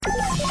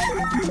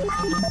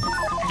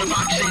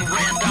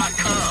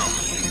TheBoxingRant.com.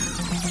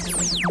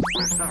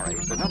 We're sorry,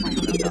 the number you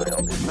have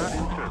dialed is not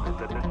in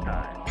service at this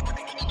time.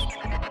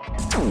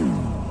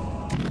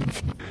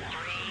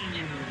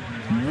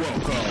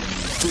 Welcome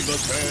to the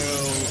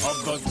Tale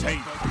of the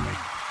Tape.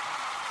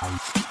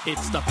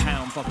 It's the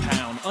pound for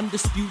pound,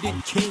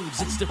 undisputed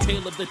kings. It's the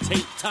tale of the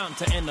tape, time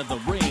to enter the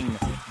ring.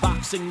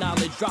 Boxing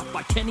knowledge dropped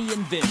by Kenny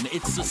and Vin.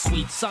 It's the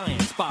sweet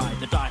science by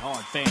the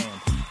diehard fan.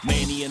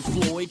 Manny and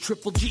Floyd,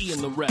 Triple G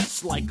and the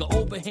rest. Like an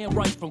overhand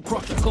right from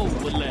Crusher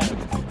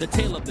Kovalev. The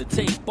tale of the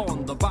tape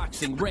on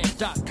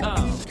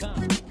TheBoxingRant.com.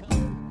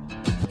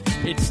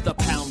 It's the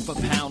pound for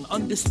pound,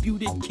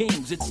 undisputed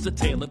kings. It's the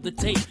tale of the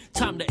tape,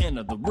 time to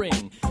enter the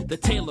ring. The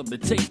tale of the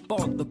tape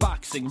on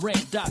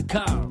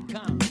TheBoxingRant.com.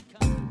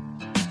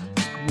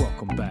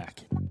 Welcome back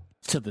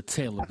to the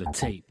tale of the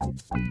tape.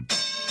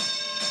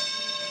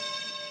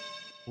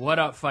 What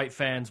up, fight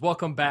fans?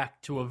 Welcome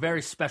back to a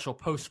very special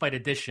post-fight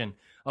edition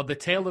of the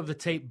Tale of the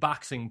Tape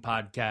Boxing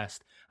Podcast.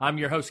 I'm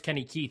your host,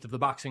 Kenny Keith of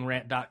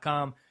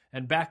TheBoxingRant.com,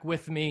 and back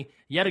with me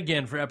yet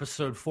again for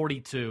episode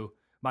 42,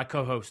 my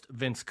co-host,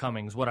 Vince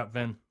Cummings. What up,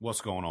 Vin?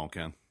 What's going on,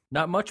 Ken?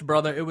 Not much,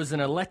 brother. It was an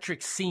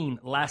electric scene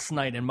last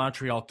night in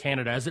Montreal,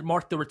 Canada, as it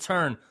marked the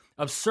return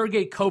of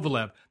Sergey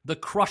Kovalev, the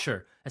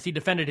Crusher, as he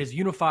defended his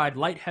unified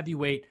light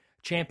heavyweight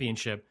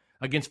championship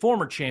against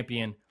former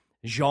champion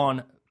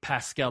Jean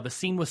Pascal. The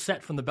scene was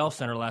set from the Bell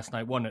Center last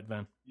night, wasn't it,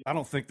 Vin? I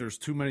don't think there's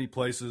too many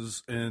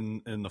places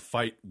in the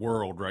fight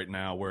world right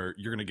now where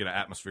you're going to get an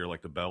atmosphere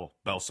like the Bell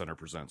Center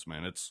presents,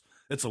 man. It's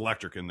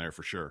electric in there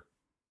for sure.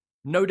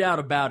 No doubt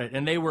about it,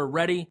 and they were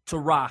ready to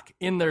rock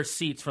in their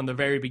seats from the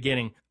very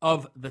beginning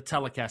of the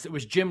telecast. It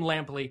was Jim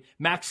Lampley,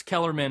 Max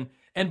Kellerman,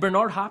 and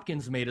Bernard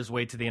Hopkins made his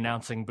way to the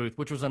announcing booth,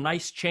 which was a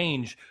nice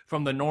change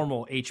from the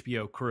normal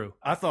HBO crew.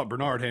 I thought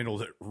Bernard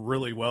handled it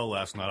really well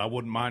last night. I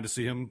wouldn't mind to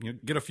see him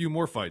get a few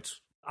more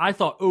fights. I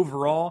thought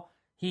overall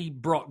he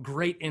brought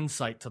great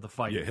insight to the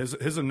fight. Yeah,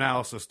 his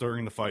analysis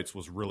during the fights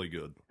was really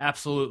good.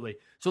 Absolutely.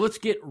 So let's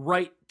get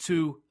right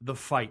to the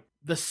fight.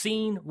 The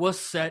scene was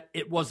set.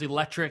 It was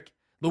electric.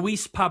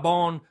 Luis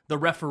Pabon, the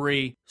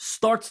referee,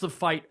 starts the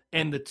fight,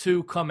 and the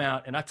two come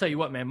out. And I tell you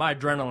what, man, my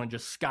adrenaline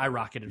just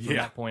skyrocketed from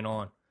that point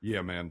on.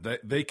 Yeah, man.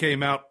 They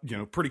came out,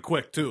 pretty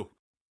quick, too.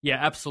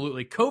 Yeah,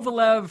 absolutely.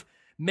 Kovalev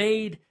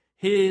made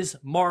his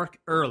mark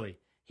early.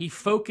 He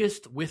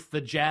focused with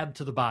the jab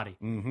to the body.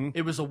 Mm-hmm.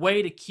 It was a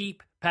way to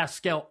keep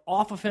Pascal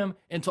off of him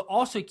and to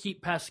also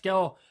keep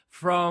Pascal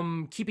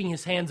from keeping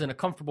his hands in a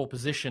comfortable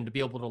position to be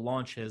able to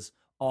launch his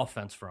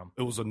offense from.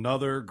 It was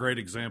another great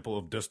example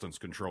of distance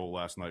control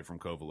last night from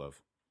Kovalev.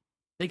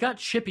 They got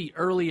chippy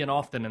early and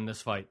often in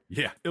this fight.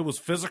 Yeah, it was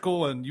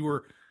physical, and you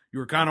were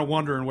kind of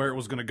wondering where it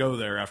was going to go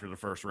there after the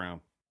first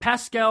round.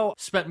 Pascal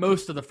spent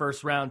most of the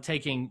first round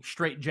taking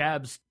straight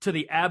jabs to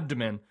the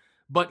abdomen,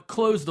 but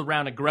closed the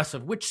round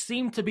aggressive, which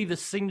seemed to be the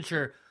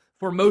signature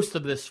for most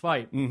of this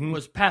fight. Mm-hmm.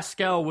 Was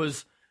Pascal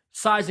was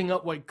sizing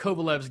up what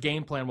Kovalev's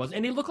game plan was.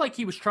 And he looked like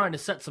he was trying to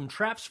set some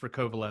traps for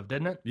Kovalev,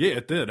 didn't it? Yeah,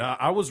 it did.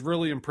 I was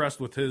really impressed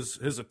with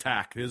his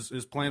attack,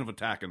 his plan of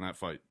attack in that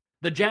fight.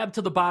 The jab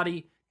to the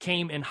body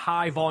came in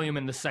high volume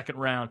in the second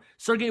round.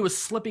 Sergey was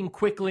slipping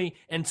quickly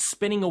and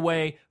spinning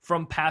away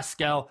from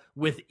Pascal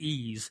with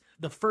ease.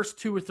 The first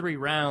 2 or 3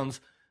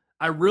 rounds,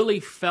 I really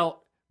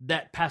felt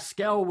that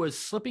Pascal was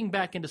slipping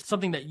back into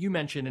something that you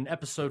mentioned in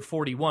episode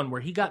 41,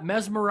 where he got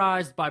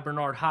mesmerized by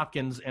Bernard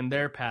Hopkins and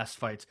their past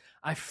fights.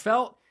 I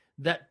felt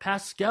that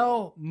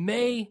Pascal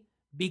may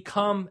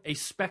become a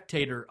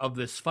spectator of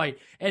this fight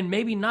and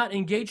maybe not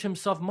engage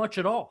himself much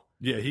at all.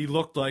 Yeah, he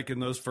looked like in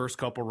those first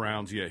couple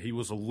rounds, he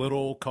was a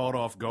little caught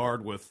off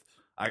guard with,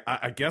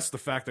 I guess, the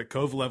fact that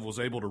Kovalev was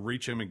able to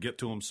reach him and get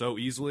to him so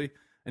easily.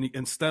 And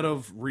instead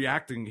of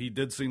reacting, he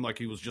did seem like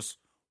he was just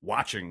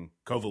watching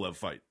Kovalev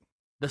fight.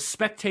 The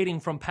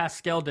spectating from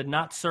Pascal did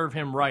not serve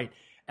him right,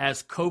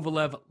 as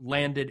Kovalev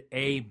landed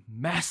a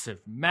massive,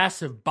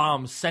 massive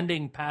bomb,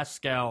 sending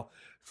Pascal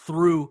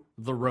through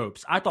the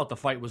ropes. I thought the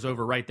fight was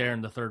over right there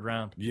in the third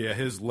round. Yeah,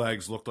 his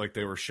legs looked like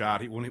they were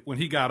shot. When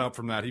he got up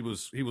from that, he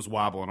was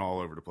wobbling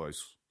all over the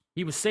place.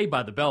 He was saved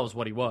by the bell is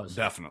what he was.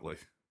 Definitely.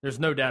 There's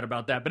no doubt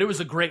about that. But it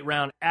was a great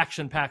round,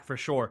 action-packed for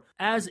sure.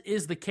 As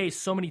is the case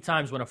so many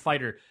times when a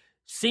fighter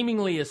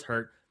seemingly is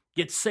hurt,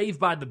 gets saved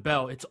by the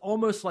bell, it's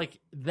almost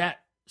like that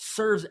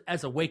serves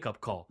as a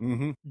wake-up call.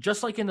 Mm-hmm.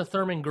 Just like in the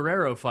Thurman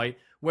Guerrero fight,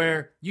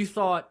 where you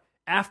thought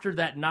after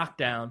that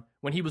knockdown,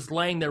 when he was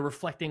laying there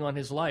reflecting on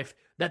his life,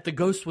 that the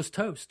ghost was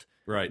toast.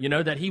 Right.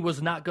 That he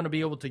was not going to be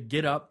able to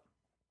get up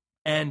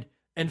and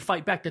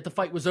fight back, that the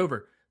fight was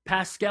over.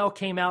 Pascal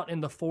came out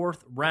in the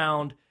fourth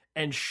round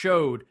and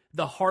showed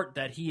the heart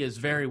that he is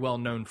very well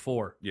known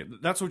for. Yeah,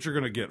 that's what you're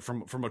going to get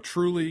from a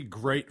truly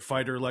great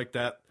fighter like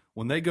that.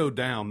 When they go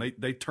down,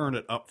 they turn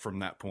it up from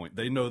that point.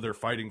 They know they're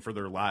fighting for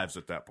their lives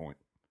at that point.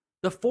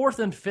 The fourth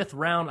and fifth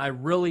round, I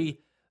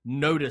really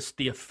noticed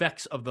the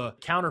effects of the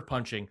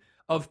counterpunching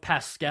of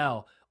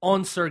Pascal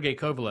on Sergey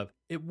Kovalev.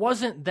 It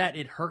wasn't that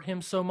it hurt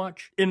him so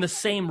much in the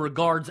same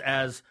regards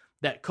as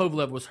that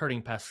Kovalev was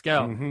hurting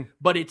Pascal,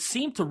 but it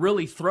seemed to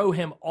really throw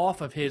him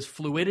off of his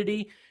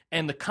fluidity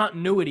and the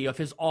continuity of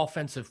his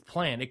offensive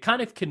plan. It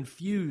kind of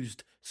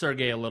confused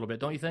Sergey a little bit,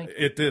 don't you think?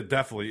 It did,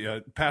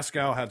 definitely.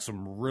 Pascal had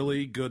some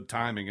really good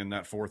timing in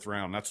that fourth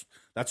round.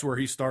 That's where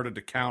he started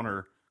to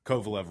counter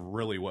Kovalev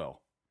really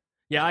well.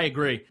 Yeah, I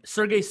agree.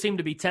 Sergey seemed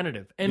to be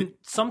tentative. And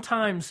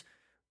sometimes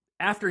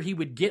after he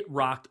would get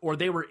rocked or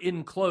they were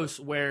in close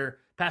where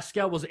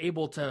Pascal was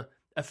able to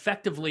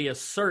effectively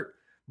assert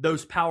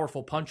those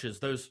powerful punches,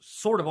 those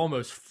sort of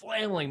almost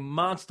flailing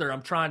monster,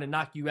 I'm trying to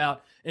knock you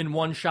out in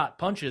one-shot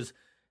punches,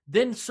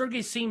 then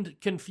Sergey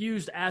seemed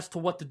confused as to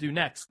what to do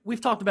next.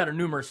 We've talked about it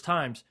numerous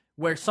times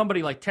where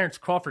somebody like Terrence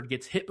Crawford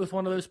gets hit with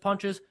one of those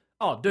punches.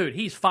 Oh, dude,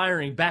 he's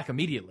firing back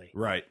immediately.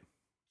 Right.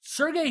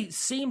 Sergey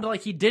seemed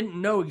like he didn't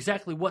know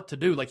exactly what to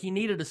do. Like he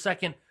needed a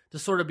second to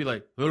sort of be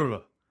like,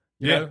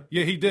 Yeah,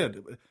 he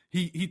did.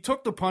 He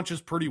took the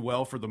punches pretty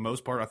well for the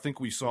most part. I think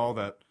we saw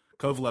that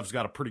Kovalev's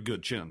got a pretty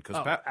good chin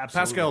because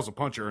Pascal's a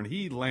puncher, and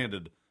he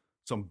landed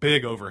some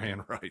big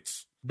overhand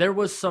rights. There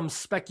was some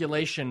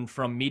speculation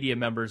from media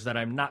members that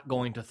I'm not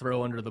going to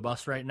throw under the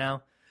bus right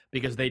now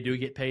because they do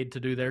get paid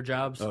to do their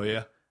jobs. Oh,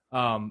 yeah?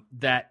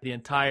 That the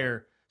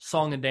entire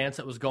song and dance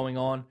that was going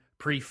on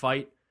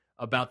pre-fight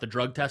about the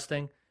drug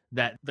testing,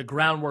 that the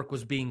groundwork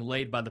was being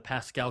laid by the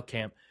Pascal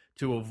camp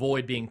to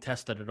avoid being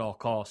tested at all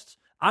costs.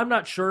 I'm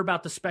not sure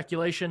about the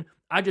speculation.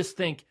 I just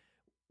think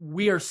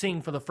we are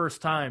seeing for the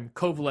first time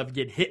Kovalev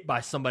get hit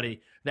by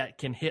somebody that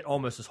can hit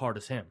almost as hard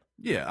as him.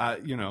 Yeah,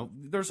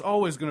 there's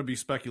always going to be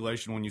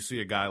speculation when you see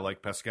a guy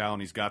like Pascal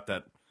and he's got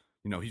that,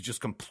 he's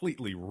just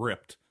completely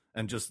ripped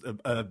and just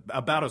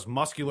about as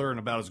muscular and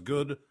about as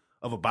good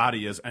of a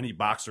body as any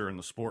boxer in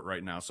the sport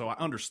right now. So I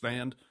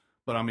understand,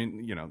 but I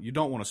mean, you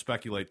don't want to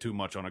speculate too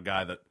much on a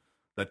guy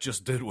that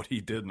just did what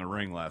he did in the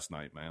ring last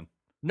night, man.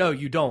 No,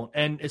 you don't.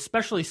 And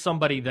especially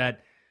somebody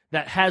that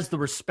has the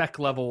respect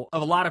level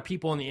of a lot of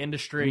people in the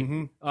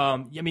industry. I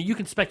mean, you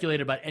can speculate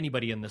about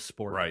anybody in this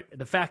sport. Right.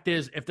 The fact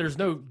is, if there's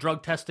no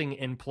drug testing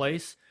in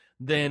place,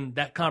 then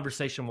that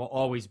conversation will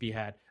always be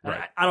had.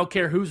 Right. I don't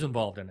care who's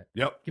involved in it.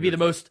 Yep. It could be the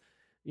most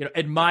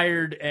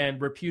admired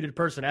and reputed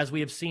person, as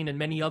we have seen in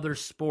many other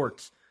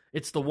sports.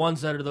 It's the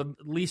ones that are the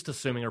least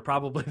assuming are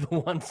probably the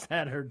ones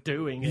that are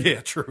doing it.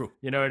 Yeah, true.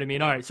 You know what I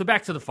mean? All right, so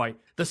back to the fight.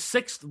 The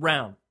sixth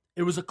round.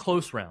 It was a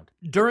close round.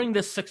 During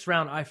this sixth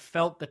round, I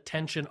felt the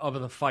tension of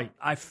the fight.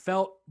 I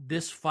felt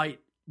this fight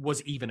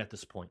was even at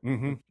this point.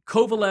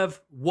 Kovalev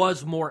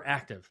was more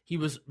active. He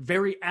was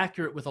very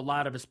accurate with a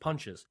lot of his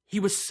punches. He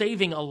was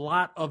saving a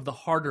lot of the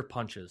harder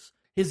punches.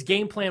 His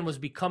game plan was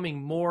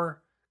becoming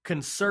more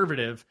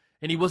conservative,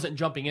 and he wasn't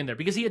jumping in there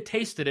because he had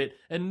tasted it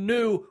and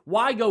knew,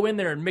 why go in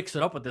there and mix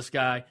it up with this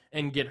guy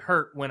and get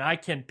hurt when I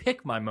can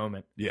pick my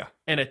moment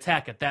and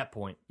attack at that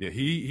point. Yeah,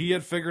 he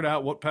had figured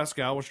out what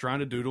Pascal was trying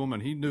to do to him,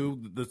 and he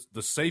knew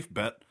the safe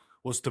bet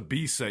was to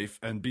be safe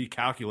and be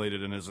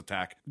calculated in his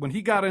attack. When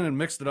he got in and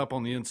mixed it up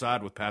on the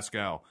inside with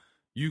Pascal,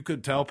 you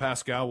could tell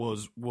Pascal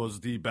was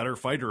the better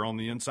fighter on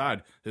the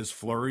inside. His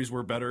flurries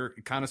were better.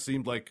 It kind of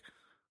seemed like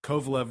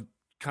Kovalev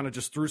kind of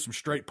just threw some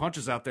straight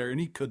punches out there, and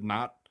he could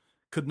not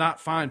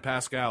find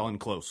Pascal in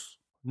close.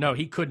 No,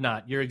 he could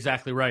not. You're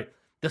exactly right.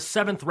 The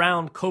seventh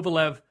round,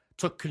 Kovalev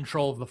took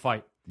control of the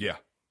fight. Yeah.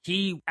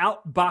 He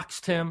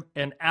outboxed him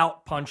and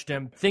outpunched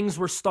him. Things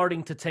were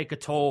starting to take a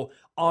toll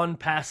on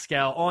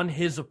Pascal, on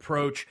his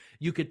approach.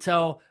 You could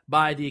tell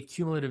by the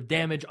accumulative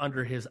damage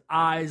under his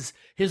eyes.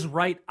 His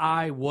right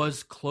eye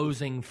was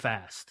closing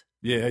fast.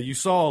 Yeah, you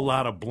saw a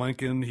lot of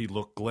blinking. He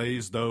looked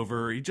glazed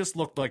over. He just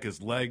looked like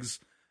his legs.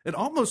 It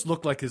almost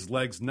looked like his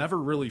legs never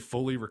really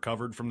fully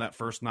recovered from that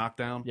first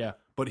knockdown. Yeah.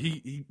 But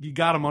he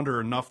got him under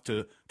enough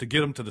to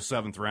get him to the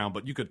seventh round,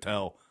 but you could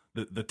tell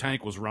the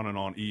tank was running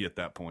on E at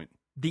that point.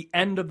 The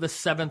end of the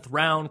seventh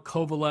round,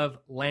 Kovalev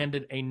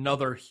landed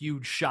another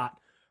huge shot,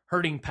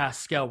 hurting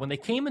Pascal. When they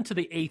came into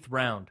the eighth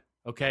round,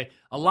 okay,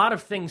 a lot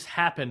of things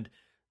happened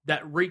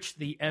that reached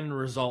the end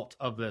result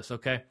of this,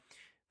 okay?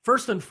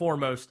 First and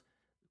foremost,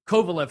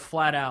 Kovalev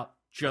flat out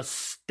just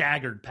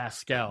staggered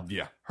Pascal.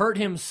 Yeah. Hurt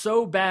him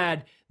so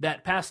bad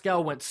that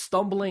Pascal went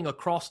stumbling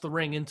across the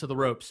ring into the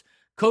ropes.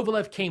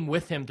 Kovalev came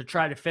with him to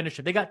try to finish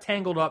it. They got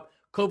tangled up.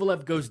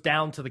 Kovalev goes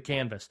down to the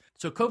canvas.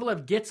 So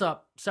Kovalev gets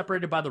up,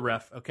 separated by the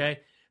ref, okay?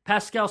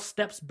 Pascal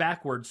steps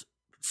backwards,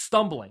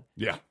 stumbling.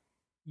 Yeah.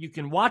 You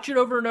can watch it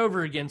over and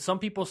over again. Some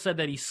people said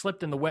that he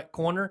slipped in the wet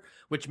corner,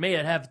 which may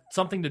have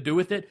something to do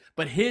with it,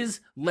 but his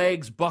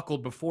legs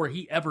buckled before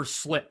he ever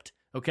slipped,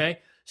 okay?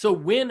 So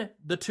when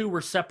the two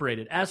were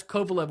separated, as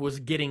Kovalev was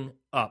getting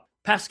up,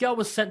 Pascal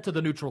was sent to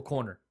the neutral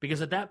corner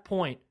because at that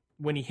point,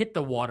 when he hit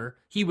the water,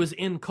 he was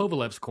in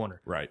Kovalev's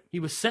corner. Right. He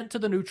was sent to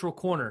the neutral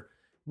corner.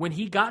 When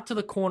he got to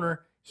the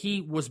corner, he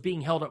was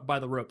being held up by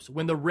the ropes.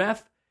 When the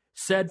ref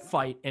said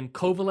fight and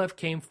Kovalev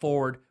came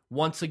forward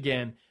once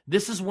again,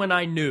 this is when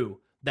I knew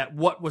that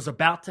what was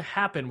about to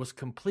happen was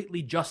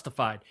completely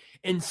justified.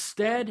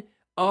 Instead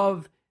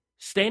of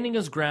standing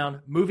his ground,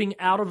 moving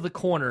out of the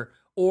corner,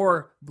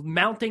 or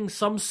mounting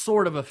some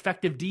sort of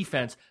effective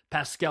defense,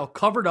 Pascal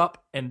covered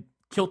up and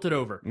kilted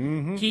over.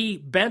 He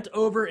bent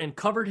over and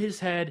covered his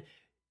head.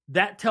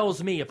 That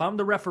tells me, if I'm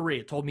the referee,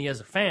 it told me as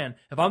a fan,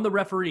 if I'm the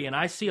referee and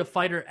I see a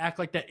fighter act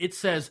like that, it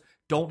says,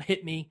 don't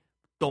hit me,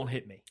 don't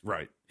hit me.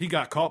 Right. He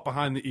got caught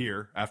behind the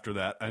ear after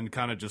that and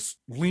kind of just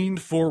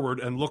leaned forward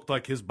and looked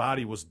like his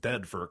body was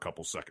dead for a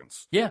couple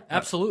seconds. Yeah,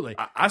 absolutely.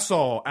 I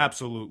saw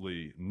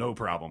absolutely no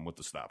problem with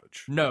the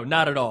stoppage. No,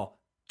 not at all.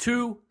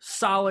 2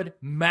 solid,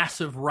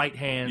 massive right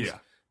hands. Yeah.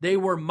 They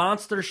were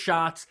monster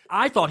shots.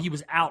 I thought he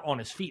was out on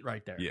his feet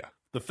right there. Yeah.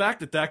 The fact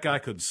that that guy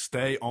could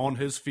stay on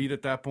his feet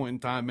at that point in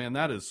time, man,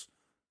 that is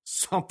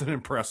something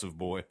impressive,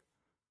 boy.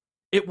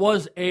 It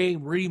was a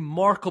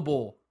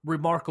remarkable,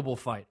 remarkable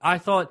fight. I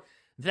thought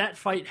that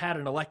fight had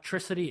an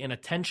electricity and a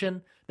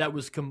tension that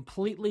was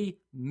completely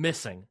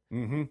missing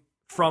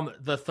from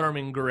the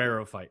Thurman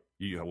Guerrero fight.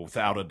 Yeah,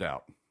 without a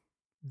doubt.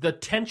 The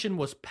tension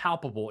was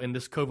palpable in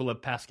this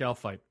Kovalev-Pascal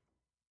fight.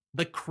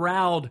 The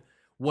crowd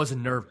was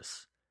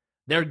nervous.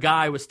 Their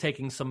guy was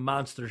taking some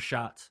monster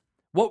shots.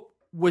 What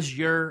was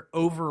your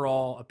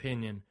overall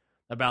opinion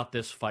about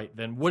this fight,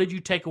 then? What did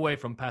you take away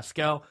from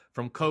Pascal,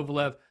 from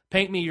Kovalev?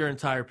 Paint me your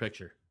entire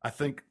picture. I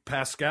think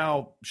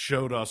Pascal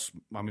showed us,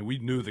 I mean, we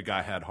knew the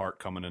guy had heart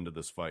coming into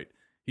this fight.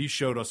 He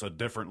showed us a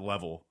different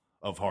level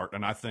of heart,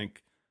 and I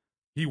think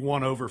he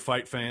won over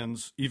fight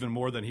fans even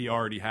more than he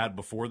already had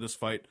before this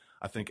fight.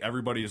 I think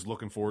everybody is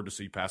looking forward to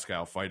see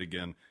Pascal fight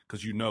again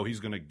because you know he's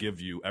going to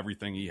give you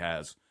everything he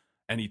has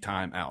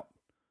anytime out.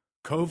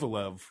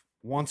 Kovalev,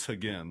 once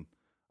again,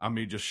 I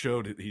mean, just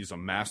showed that he's a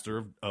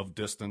master of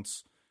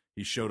distance.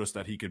 He showed us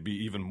that he could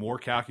be even more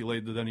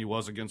calculated than he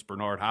was against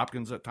Bernard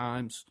Hopkins at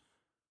times.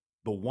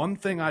 The one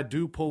thing I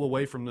do pull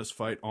away from this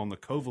fight on the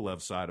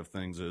Kovalev side of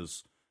things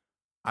is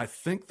I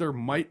think there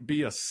might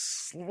be a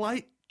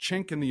slight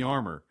chink in the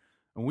armor.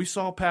 And we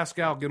saw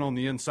Pascal get on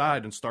the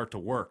inside and start to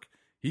work.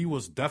 He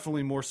was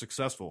definitely more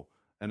successful.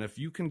 And if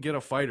you can get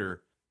a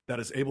fighter that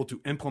is able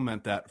to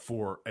implement that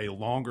for a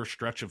longer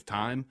stretch of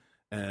time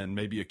and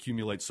maybe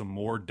accumulate some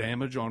more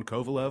damage on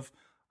Kovalev,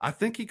 I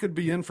think he could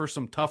be in for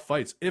some tough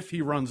fights if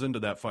he runs into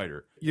that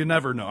fighter. You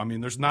never know. I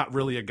mean, there's not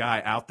really a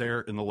guy out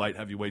there in the light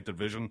heavyweight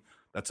division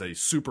that's a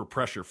super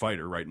pressure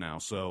fighter right now.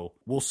 So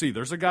we'll see.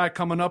 There's a guy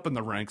coming up in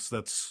the ranks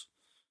that's,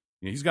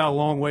 he's got a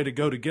long way to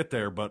go to get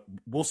there, but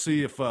we'll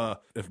see if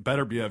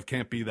Beterbiev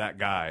can't be that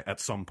guy at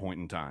some point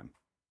in time.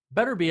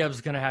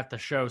 Beterbiev's going to have to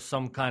show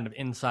some kind of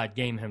inside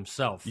game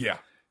himself. Yeah.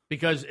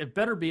 Because if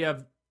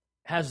Beterbiev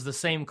has the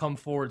same come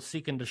forward,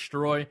 seek and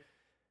destroy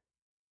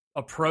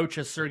approach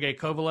as Sergey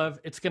Kovalev,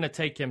 it's going to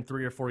take him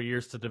 3 or 4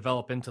 years to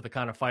develop into the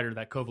kind of fighter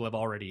that Kovalev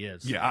already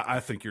is. Yeah, I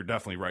think you're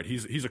definitely right.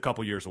 He's a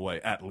couple years away,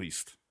 at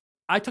least.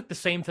 I took the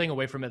same thing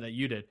away from it that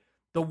you did.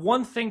 The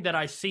one thing that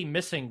I see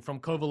missing from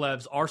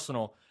Kovalev's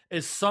arsenal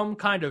is some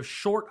kind of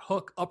short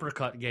hook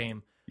uppercut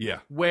game. Yeah.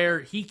 Where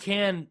he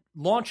can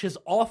launch his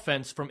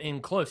offense from in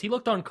close. He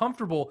looked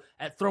uncomfortable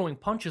at throwing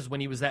punches when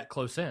he was that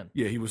close in.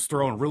 Yeah, he was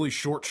throwing really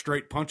short,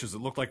 straight punches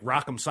that looked like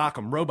rock'em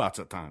sock'em robots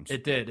at times.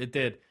 It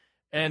did.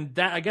 And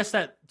that, I guess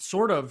that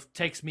sort of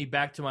takes me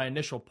back to my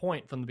initial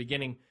point from the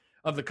beginning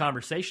of the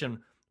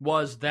conversation,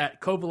 was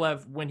that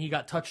Kovalev, when he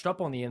got touched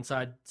up on the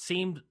inside,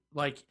 seemed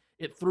like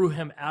it threw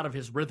him out of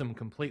his rhythm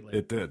completely.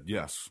 It did,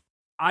 yes.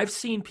 I've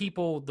seen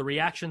the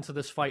reaction to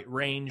this fight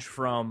range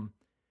from,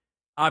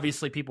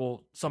 obviously,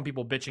 some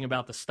people bitching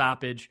about the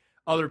stoppage.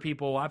 Other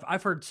people,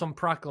 I've heard some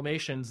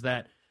proclamations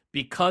that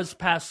because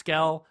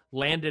Pascal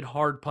landed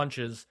hard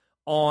punches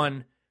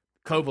on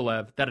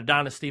Kovalev, that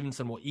Adonis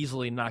Stevenson will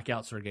easily knock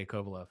out Sergey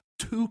Kovalev.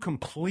 2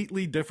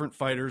 completely different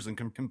fighters and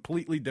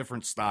completely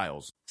different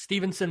styles.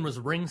 Stevenson was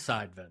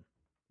ringside then.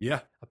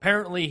 Yeah.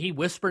 Apparently, he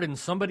whispered in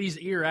somebody's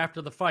ear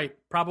after the fight,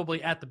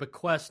 probably at the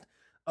bequest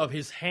of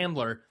his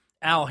handler,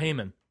 Al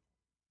Heyman,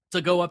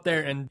 to go up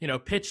there and,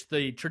 pitch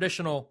the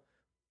traditional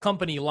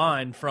company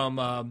line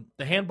from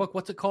the handbook.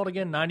 What's it called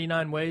again?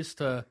 99 ways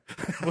to,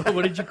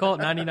 what did you call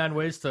it? 99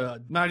 ways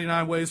to...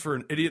 99 ways for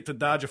an idiot to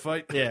dodge a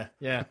fight?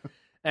 Yeah.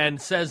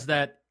 And says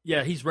that,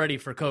 he's ready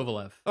for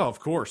Kovalev. Oh, of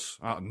course.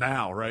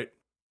 Now, right?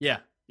 Yeah,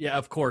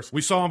 of course.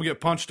 We saw him get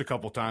punched a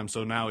couple times,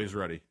 so now he's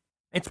ready.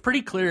 It's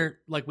pretty clear,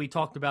 like we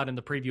talked about in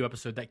the preview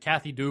episode, that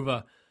Kathy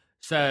Duva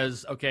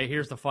says, okay,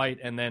 here's the fight,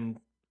 and then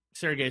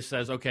Sergey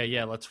says, okay,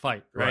 yeah, let's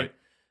fight, right?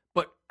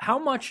 But how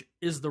much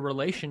is the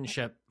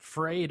relationship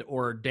frayed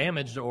or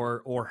damaged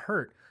or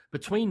hurt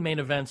between Main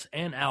Events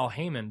and Al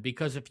Heyman?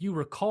 Because if you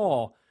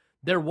recall,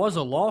 there was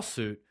a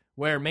lawsuit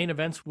where Main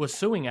Events was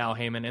suing Al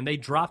Heyman, and they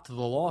dropped the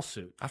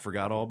lawsuit. I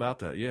forgot all about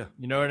that, yeah.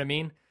 You know what I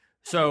mean?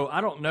 So I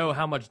don't know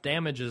how much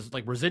damage is,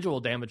 like residual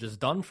damage is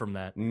done from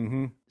that.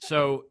 Mm-hmm.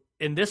 So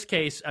in this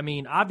case, I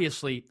mean,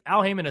 obviously,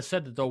 Al Heyman has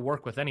said that they'll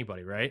work with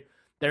anybody, right?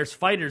 There's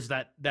fighters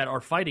that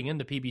are fighting in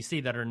the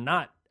PBC that are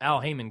not Al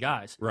Heyman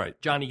guys. Right.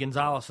 Johnny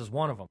Gonzalez is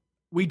one of them.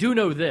 We do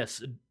know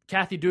this.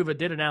 Kathy Duva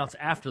did announce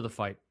after the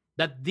fight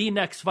that the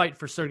next fight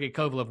for Sergey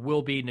Kovalev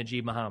will be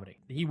Najib Mohammadi.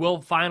 He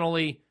will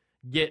finally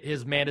get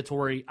his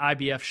mandatory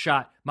IBF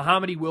shot.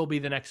 Mohammadi will be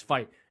the next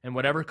fight. And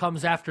whatever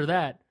comes after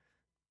that,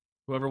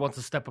 whoever wants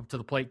to step up to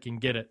the plate can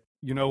get it.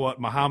 You know what?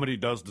 Mohammadi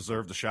does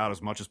deserve the shot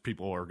as much as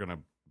people are going to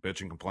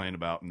bitch and complain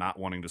about not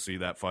wanting to see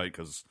that fight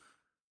because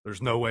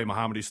there's no way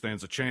Muhammadi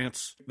stands a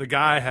chance. The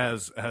guy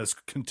has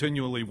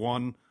continually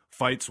won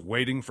fights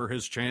waiting for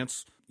his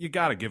chance. You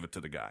got to give it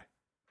to the guy.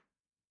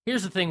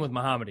 Here's the thing with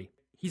Muhammadi.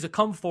 He's a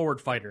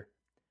come-forward fighter.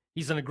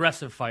 He's an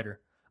aggressive fighter.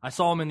 I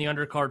saw him in the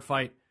undercard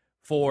fight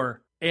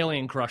for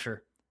Alien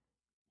Crusher.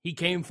 He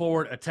came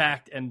forward,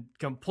 attacked, and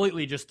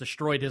completely just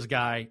destroyed his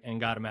guy and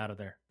got him out of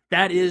there.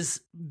 That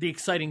is the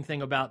exciting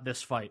thing about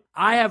this fight.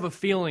 I have a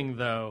feeling,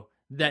 though,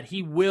 that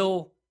he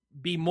will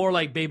be more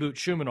like Beibut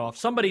Shumenov,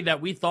 somebody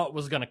that we thought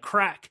was going to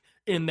crack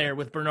in there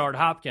with Bernard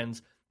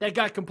Hopkins, that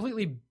got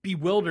completely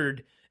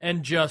bewildered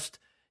and just,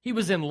 he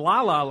was in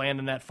la-la land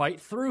in that fight,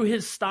 threw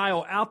his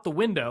style out the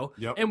window,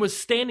 and was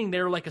standing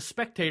there like a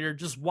spectator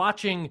just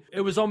watching.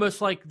 It was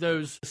almost like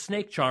those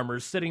snake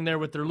charmers sitting there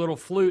with their little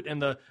flute and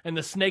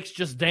the snakes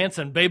just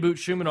dancing. Beibut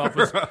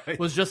Shumenov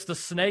was just a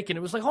snake, and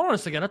it was like, hold on a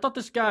second, I thought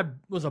this guy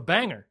was a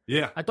banger.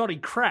 Yeah. I thought he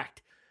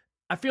cracked.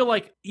 I feel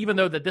like even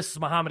though that this is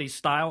Muhammadi's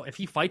style, if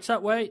he fights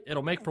that way,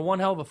 it'll make for one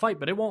hell of a fight,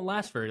 but it won't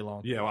last very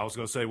long. Yeah, well, I was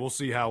going to say, we'll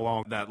see how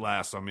long that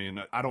lasts. I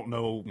mean, I don't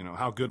know,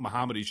 how good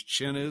Muhammadi's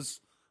chin is,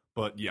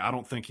 but yeah, I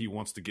don't think he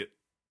wants to get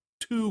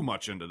too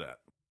much into that.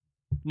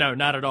 No,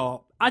 not at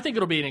all. I think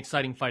it'll be an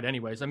exciting fight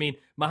anyways. I mean,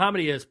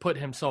 Muhammadi has put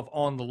himself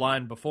on the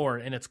line before,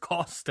 and it's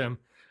cost him.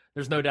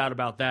 There's no doubt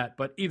about that.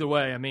 But either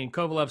way, I mean,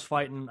 Kovalev's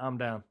fighting, I'm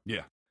down.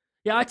 Yeah.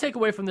 Yeah, I take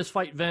away from this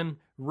fight, Vin,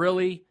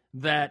 really,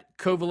 that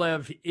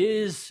Kovalev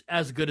is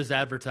as good as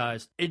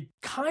advertised. It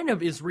kind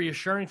of is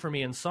reassuring for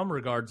me in some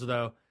regards,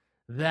 though,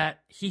 that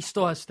he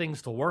still has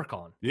things to work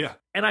on. Yeah.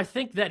 And I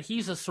think that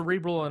he's a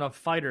cerebral enough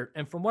fighter.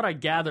 And from what I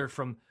gather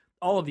from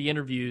all of the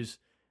interviews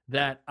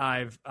that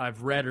I've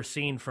read or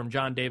seen from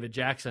John David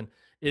Jackson,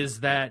 is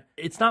that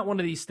it's not one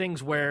of these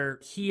things where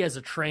he as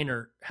a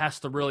trainer has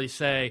to really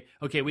say,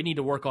 okay, we need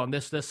to work on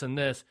this, this, and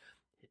this.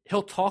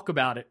 He'll talk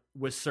about it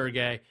with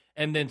Sergey,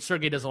 and then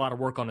Sergey does a lot of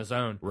work on his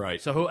own.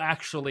 Right. So he'll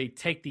actually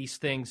take these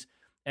things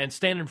and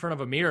stand in front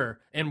of a mirror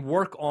and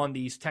work on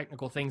these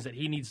technical things that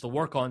he needs to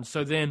work on.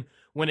 So then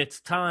when it's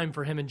time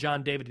for him and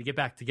John David to get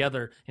back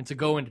together and to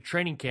go into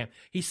training camp,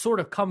 he sort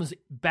of comes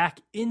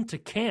back into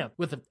camp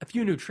with a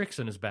few new tricks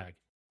in his bag.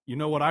 You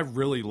know what? I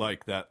really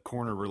like that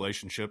corner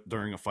relationship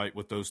during a fight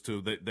with those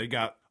two. They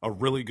got a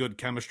really good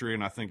chemistry,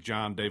 and I think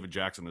John David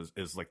Jackson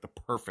is like the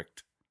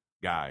perfect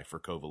guy for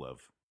Kovalev.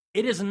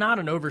 It is not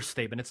an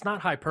overstatement. It's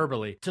not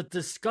hyperbole to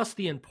discuss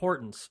the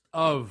importance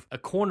of a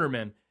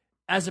cornerman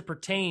as it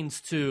pertains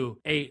to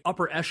a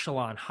upper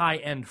echelon,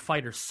 high-end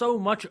fighter. So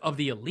much of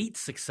the elite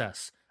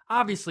success,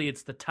 obviously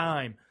it's the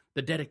time,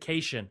 the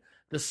dedication,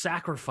 the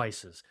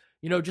sacrifices,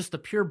 just the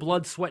pure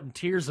blood, sweat, and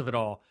tears of it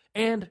all,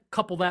 and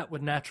couple that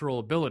with natural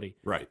ability.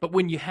 Right. But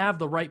when you have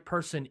the right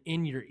person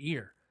in your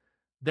ear,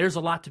 there's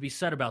a lot to be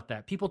said about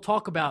that. People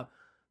talk about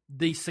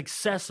the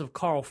success of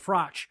Carl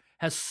Froch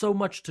has so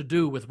much to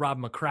do with Rob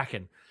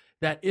McCracken,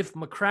 that if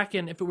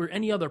it were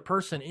any other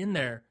person in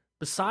there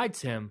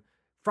besides him,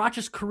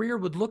 Froch's career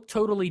would look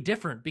totally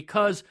different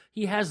because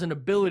he has an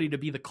ability to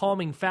be the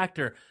calming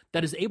factor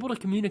that is able to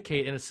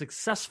communicate in a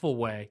successful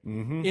way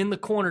in the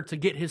corner to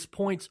get his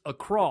points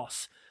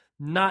across,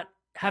 not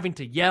having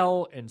to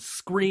yell and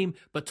scream,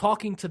 but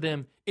talking to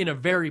them in a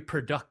very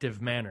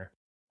productive manner.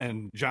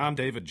 And John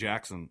David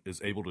Jackson is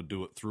able to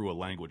do it through a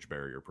language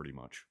barrier pretty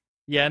much.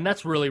 Yeah, and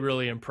that's really,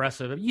 really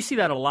impressive. You see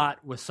that a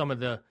lot with some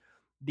of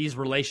these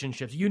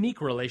relationships, unique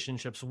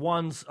relationships,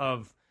 ones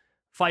of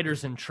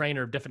fighters and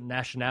trainer of different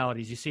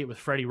nationalities. You see it with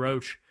Freddie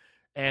Roach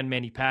and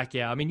Manny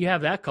Pacquiao. I mean, you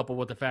have that coupled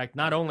with the fact,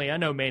 not only, I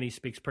know Manny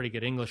speaks pretty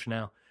good English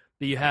now,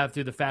 but you have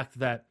through the fact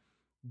that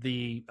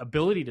the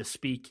ability to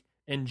speak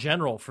in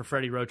general for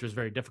Freddie Roach is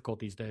very difficult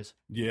these days.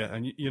 Yeah,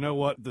 and you know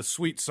what? The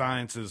sweet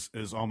science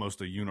is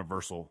almost a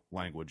universal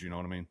language, you know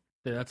what I mean?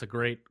 Yeah, that's a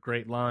great,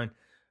 great line.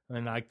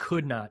 And I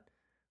could not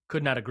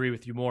agree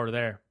with you more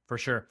there, for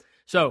sure.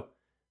 So,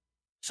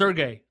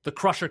 Sergey, the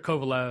Crusher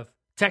Kovalev,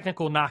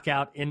 technical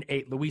knockout in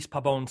 8. Luis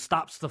Pabon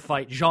stops the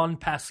fight. Jean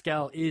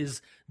Pascal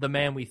is the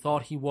man we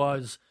thought he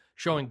was,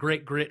 showing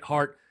great grit,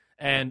 heart,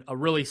 and a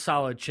really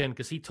solid chin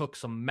because he took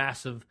some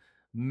massive,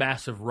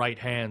 massive right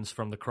hands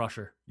from the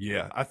Crusher.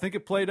 Yeah, I think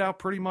it played out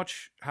pretty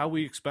much how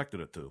we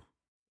expected it to.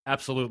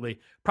 Absolutely.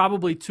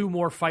 Probably 2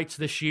 more fights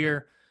this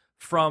year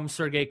from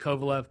Sergey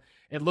Kovalev.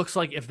 It looks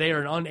like if they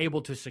are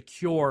unable to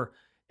secure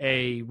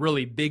a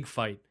really big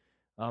fight,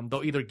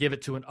 they'll either give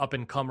it to an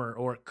up-and-comer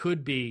or it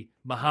could be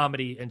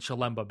Muhammadi and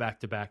Chilemba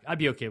back-to-back. I'd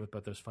be okay with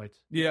both those fights.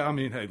 Yeah, I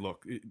mean, hey,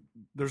 look,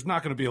 there's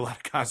not going to be a lot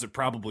of guys that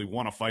probably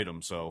want to fight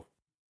him, so.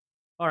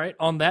 All right,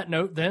 on that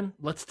note then,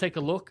 let's take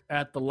a look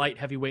at the light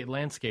heavyweight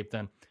landscape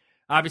then.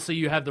 Obviously,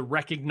 you have the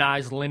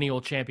recognized lineal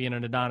champion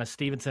in Adonis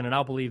Stevenson, and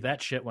I'll believe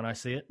that shit when I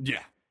see it.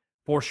 Yeah.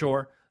 For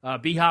sure.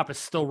 B-Hop is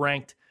still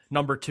ranked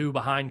number 2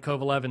 behind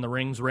Kovalev in the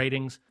Rings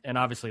ratings, and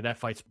obviously that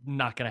fight's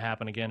not going to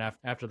happen again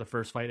after the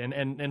first fight.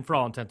 And for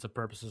all intents and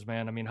purposes,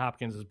 man, I mean,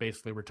 Hopkins is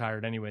basically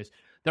retired anyways.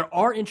 There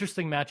are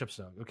interesting matchups,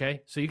 though,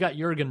 okay? So you got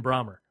Jurgen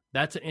Brammer.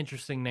 That's an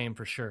interesting name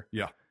for sure.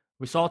 Yeah.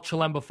 We saw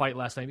Chilemba fight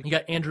last night. You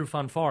got Andrew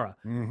Fonfara,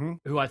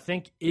 who I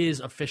think is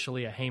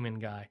officially a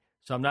Heyman guy.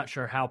 So I'm not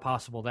sure how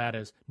possible that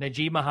is.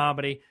 Najib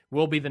Mohammadi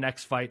will be the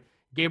next fight.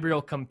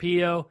 Gabriel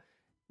Campillo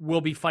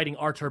will be fighting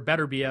Artur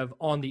Beterbiev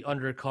on the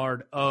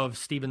undercard of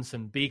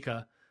Stevenson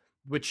Bika,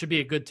 which should be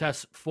a good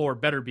test for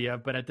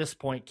Beterbiev. But at this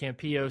point,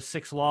 Campillo,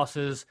 6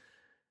 losses.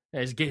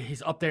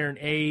 He's up there in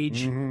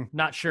age.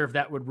 Not sure if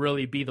that would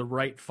really be the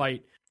right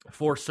fight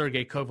for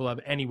Sergey Kovalev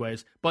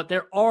anyways. But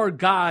there are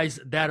guys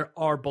that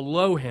are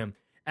below him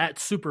at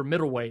super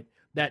middleweight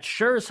that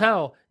sure as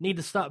hell need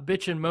to stop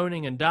bitching,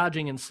 moaning, and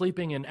dodging and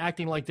sleeping and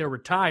acting like they're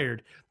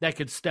retired that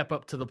could step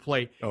up to the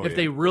plate if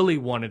they really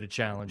wanted a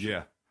challenge.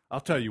 Yeah. I'll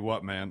tell you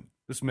what, man.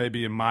 This may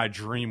be in my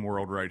dream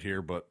world right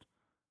here, but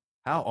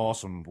how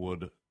awesome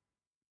would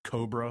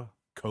Cobra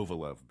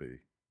Kovalev be?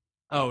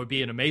 Oh, it would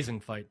be an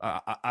amazing fight.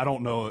 I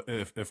don't know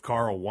if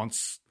Carl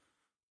wants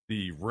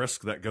the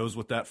risk that goes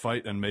with that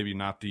fight and maybe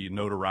not the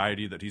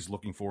notoriety that he's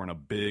looking for in a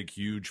big,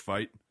 huge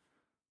fight.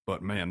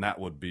 But, man, that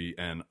would be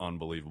an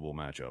unbelievable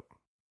matchup.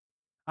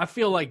 I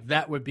feel like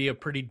that would be a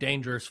pretty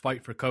dangerous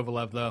fight for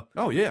Kovalev, though.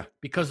 Oh, yeah.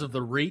 Because of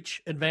the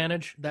reach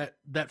advantage that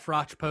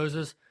Froch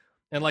poses.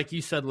 And like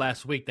you said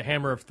last week, the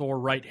Hammer of Thor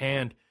right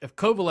hand. If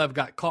Kovalev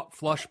got caught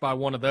flush by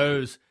one of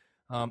those,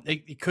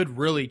 it could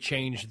really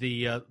change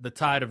the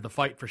tide of the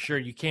fight for sure.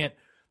 You can't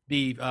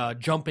be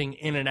jumping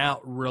in and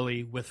out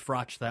really with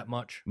Froch that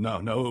much. No,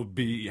 it would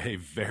be a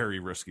very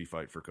risky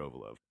fight for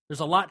Kovalev. There's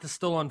a lot to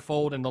still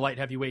unfold in the light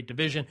heavyweight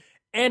division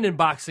and in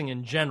boxing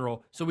in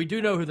general. So we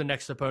do know who the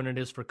next opponent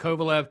is for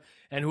Kovalev,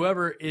 and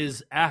whoever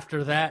is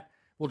after that,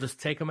 we'll just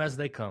take them as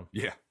they come.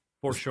 Yeah.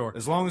 For sure.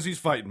 As long as he's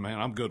fighting, man,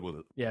 I'm good with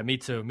it. Yeah, me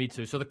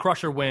too. So the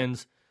Crusher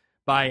wins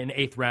by an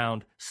 8th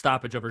round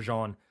stoppage over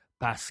Jean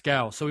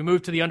Pascal. So we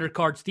move to the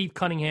undercard, Steve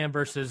Cunningham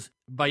versus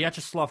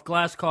Vyacheslav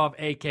Glaskov,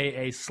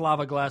 a.k.a.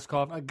 Slava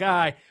Glaskov, a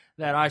guy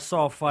that I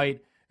saw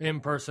fight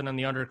in person on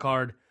the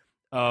undercard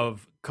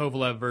of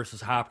Kovalev versus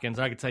Hopkins.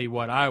 I can tell you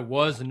what, I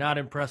was not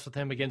impressed with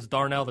him against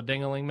Darnell the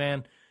Dingaling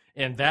Man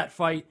in that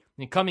fight.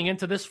 And coming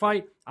into this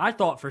fight, I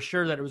thought for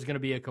sure that it was going to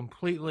be a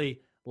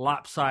completely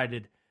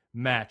lopsided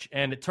match.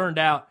 And it turned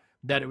out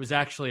that it was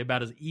actually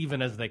about as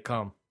even as they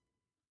come.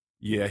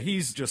 Yeah,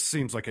 he's just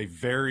seems like a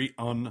very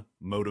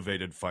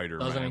unmotivated fighter,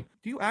 Doesn't man. he?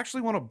 Do you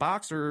actually want to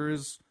box, or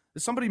is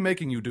somebody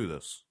making you do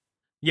this?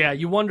 Yeah,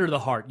 you wonder the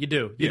heart. You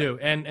do. Yeah. Do.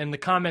 And the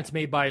comments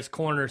made by his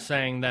corner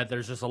saying that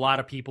there's just a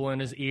lot of people in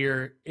his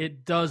ear,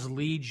 it does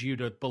lead you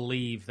to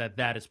believe that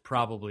that is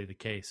probably the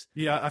case.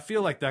 Yeah, I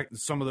feel like that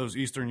some of those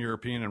Eastern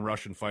European and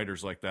Russian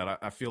fighters like that,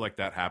 I feel like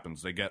that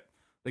happens. They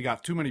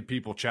got too many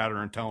people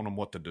chattering and telling them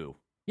what to do.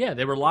 Yeah,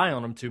 they rely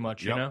on him too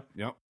much, you know?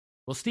 Yep.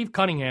 Well, Steve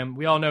Cunningham,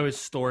 we all know his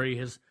story.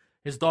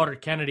 His daughter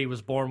Kennedy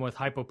was born with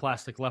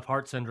hypoplastic left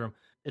heart syndrome.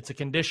 It's a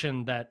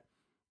condition that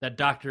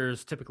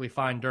doctors typically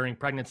find during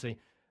pregnancy.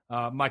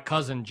 My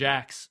cousin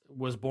Jax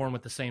was born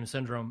with the same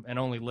syndrome and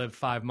only lived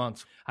 5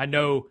 months. I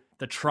know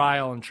the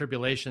trial and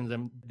tribulations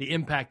and the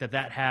impact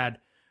that had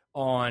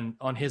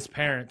on his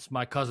parents,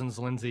 my cousins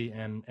Lindsay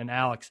and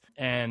Alex,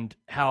 and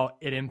how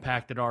it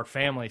impacted our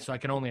family. So I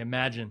can only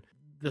imagine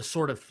the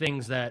sort of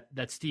things that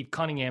Steve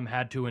Cunningham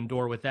had to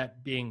endure with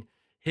that being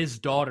his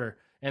daughter,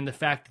 and the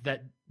fact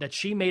that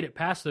she made it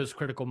past those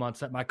critical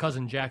months that my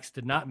cousin Jax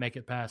did not make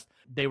it past.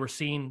 They were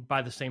seen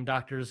by the same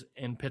doctors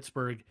in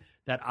Pittsburgh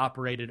that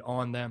operated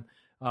on them.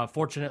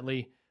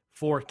 Fortunately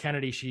for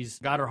Kennedy, she's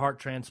got her heart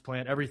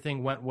transplant.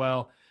 Everything went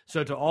well.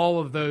 So to all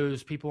of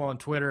those people on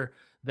Twitter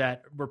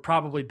that were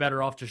probably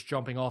better off just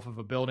jumping off of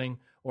a building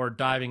or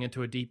diving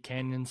into a deep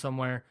canyon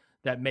somewhere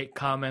that make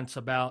comments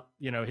about,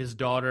 his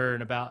daughter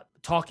and about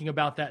talking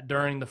about that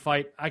during the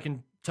fight, I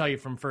can tell you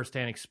from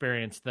firsthand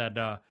experience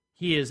that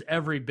he is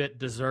every bit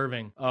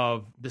deserving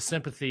of the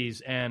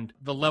sympathies and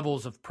the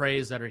levels of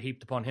praise that are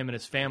heaped upon him and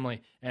his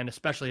family, and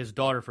especially his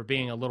daughter for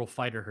being a little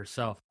fighter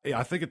herself. Yeah,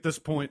 I think at this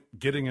point,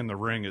 getting in the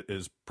ring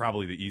is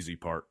probably the easy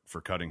part for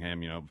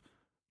Cunningham,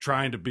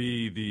 trying to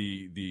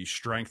be the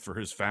strength for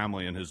his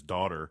family and his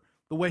daughter.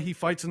 The way he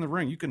fights in the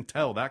ring, you can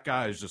tell that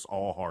guy is just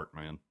all heart,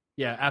 man.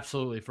 Yeah,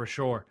 absolutely, for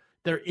sure.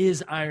 There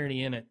is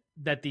irony in it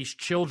that these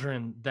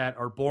children that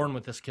are born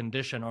with this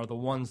condition are the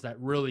ones that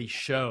really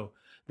show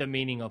the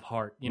meaning of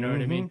heart. You know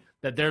what I mean?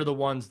 That they're the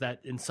ones that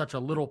in such a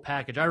little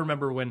package. I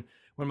remember when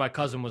my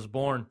cousin was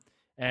born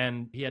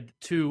and he had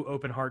 2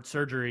 open heart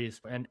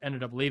surgeries and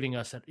ended up leaving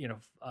us at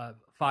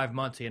 5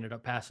 months. He ended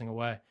up passing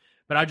away.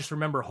 But I just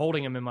remember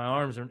holding him in my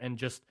arms and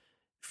just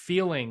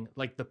feeling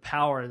like the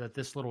power that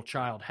this little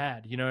child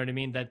had. You know what I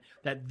mean?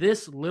 That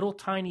this little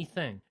tiny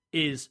thing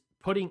is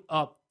putting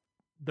up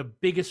the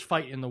biggest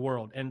fight in the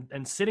world,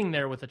 and sitting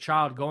there with a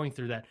child going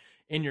through that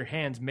in your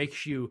hands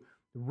makes you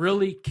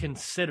really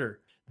consider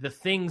the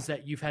things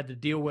that you've had to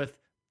deal with.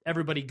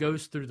 Everybody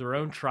goes through their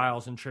own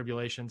trials and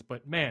tribulations,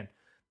 but man,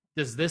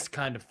 does this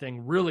kind of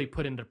thing really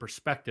put into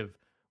perspective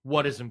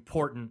what is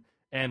important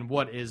and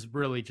what is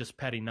really just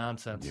petty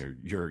nonsense.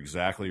 You're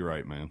exactly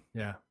right, man.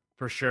 Yeah,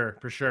 for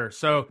sure.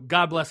 So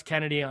God bless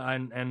Kennedy,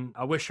 and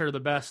I wish her the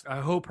best. I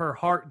hope her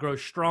heart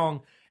grows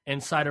strong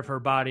inside of her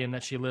body and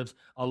that she lives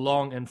a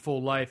long and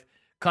full life.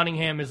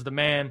 Cunningham is the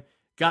man,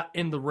 got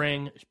in the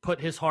ring, put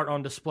his heart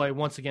on display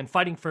once again,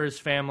 fighting for his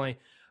family.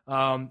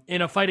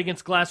 in a fight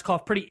against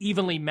Glaskov, pretty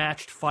evenly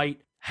matched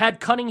fight. Had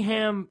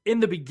Cunningham in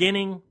the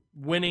beginning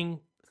winning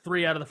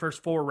 3 out of the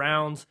first 4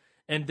 rounds,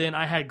 and then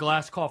I had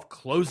Glaskov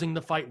closing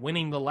the fight,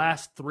 winning the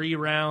last 3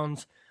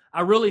 rounds.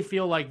 I really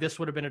feel like this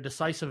would have been a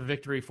decisive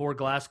victory for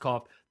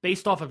Glaskov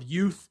based off of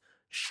youth,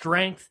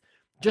 strength,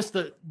 just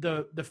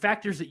the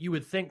factors that you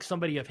would think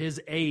somebody of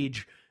his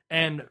age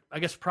and, I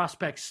guess,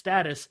 prospect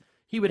status,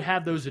 he would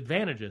have those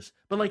advantages.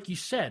 But like you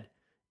said,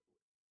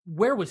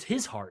 where was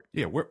his heart?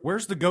 Yeah,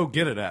 where's the go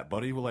get it at,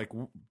 buddy? We're like,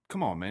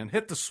 come on, man,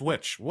 hit the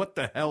switch. What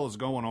the hell is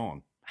going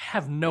on? I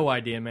have no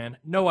idea, man.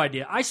 No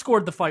idea. I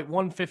scored the fight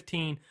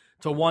 115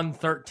 to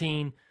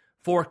 113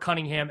 for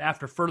Cunningham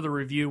after further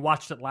review.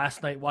 Watched it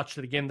last night, watched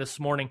it again this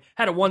morning.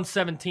 Had a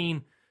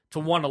 117 to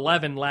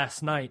 111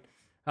 last night.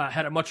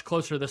 Had it much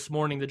closer this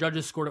morning. The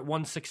judges scored it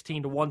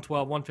 116 to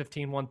 112,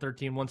 115,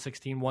 113,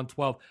 116,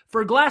 112.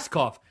 For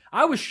Glaskov,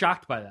 I was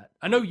shocked by that.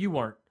 I know you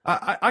weren't.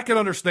 I can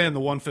understand the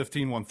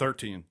 115,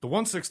 113. The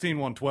 116,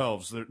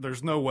 112s,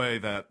 there's no way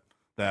that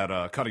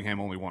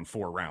Cunningham only won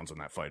 4 rounds in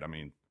that fight. I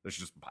mean,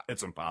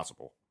 it's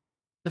impossible.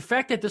 The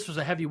fact that this was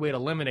a heavyweight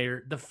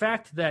eliminator, the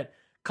fact that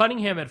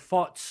Cunningham had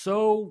fought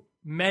so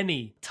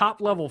many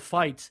top-level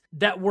fights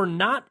that were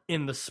not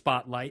in the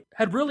spotlight,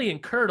 had really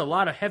incurred a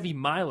lot of heavy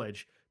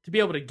mileage to be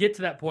able to get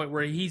to that point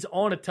where he's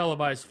on a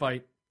televised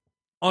fight,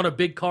 on a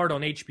big card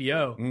on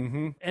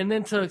HBO, and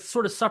then to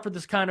sort of suffer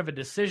this kind of a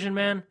decision,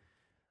 man.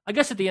 I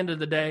guess at the end of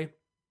the day,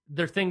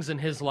 there are things in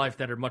his life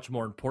that are much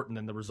more important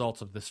than the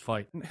results of this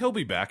fight. He'll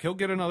be back. He'll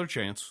get another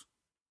chance.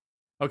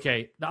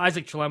 Okay, the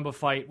Isaac Chilemba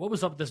fight, what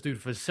was up with this dude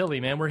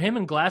Vasily, man? Were him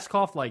and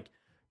Glaskov, like,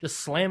 just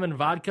slamming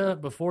vodka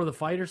before the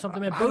fight or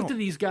something, man? Both of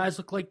these guys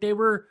look like they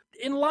were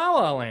in La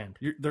La Land.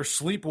 They're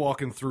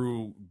sleepwalking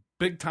through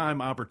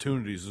big-time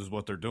opportunities is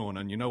what they're doing.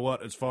 And you know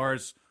what? As far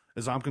as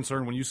I'm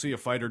concerned, when you see a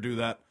fighter do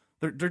that,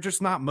 they're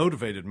just not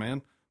motivated,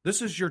 man.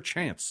 This is your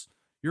chance.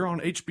 You're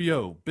on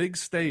HBO, big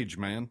stage,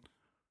 man.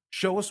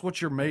 Show us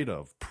what you're made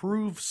of.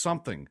 Prove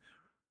something.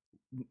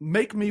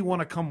 Make me want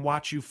to come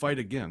watch you fight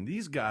again.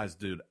 These guys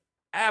did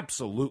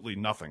absolutely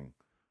nothing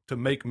to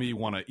make me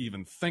want to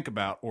even think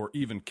about or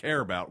even care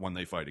about when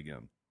they fight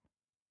again.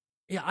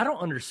 Yeah, I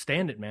don't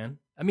understand it, man.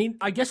 I mean,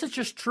 I guess it's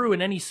just true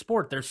in any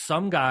sport. There's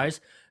some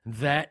guys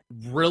that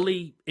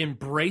really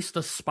embrace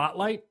the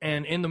spotlight,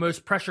 and in the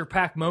most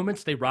pressure-packed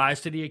moments, they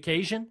rise to the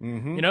occasion.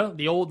 Mm-hmm. You know,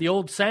 the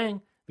old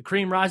saying, the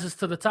cream rises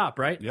to the top,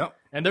 right? Yep.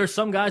 And there's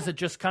some guys that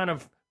just kind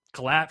of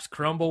collapse,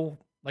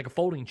 crumble like a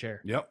folding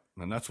chair. Yep,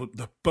 and that's what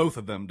both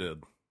of them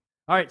did.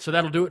 All right, so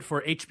that'll do it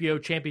for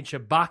HBO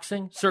Championship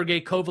Boxing.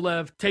 Sergey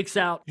Kovalev takes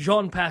out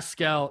Jean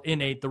Pascal in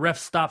the ref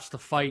stops the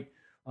fight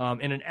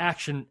in an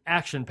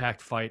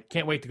action-packed fight.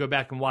 Can't wait to go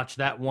back and watch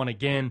that one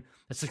again.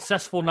 A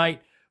successful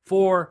night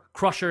for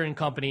Crusher and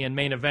company and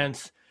main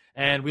events,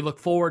 and we look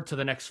forward to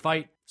the next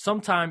fight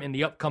sometime in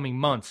the upcoming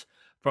months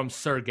from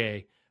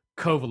Sergey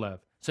Kovalev.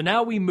 So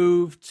now we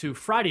move to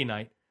Friday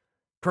night,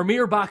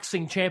 Premier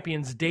Boxing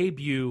Champions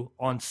debut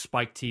on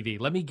Spike TV.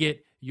 Let me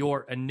get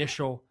your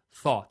initial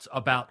thoughts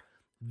about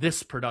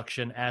this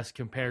production as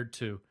compared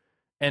to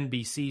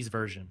NBC's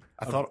version.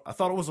 I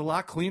thought it was a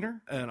lot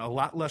cleaner and a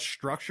lot less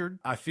structured.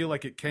 I feel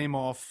like it came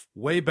off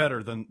way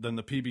better than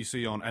the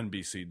PBC on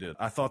NBC did.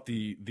 I thought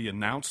the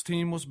announce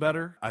team was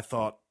better. I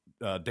thought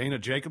Dana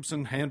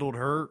Jacobson handled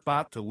her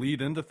spot to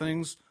lead into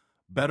things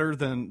better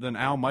than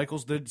Al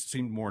Michaels did. It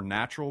seemed more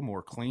natural,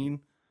 more clean.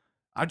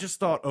 I just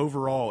thought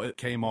overall it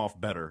came off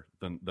better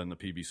than the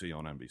PBC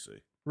on NBC.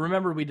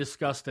 Remember we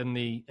discussed in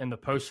the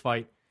post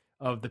fight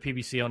of the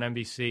PBC on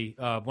NBC,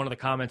 one of the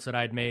comments that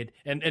I had made,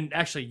 and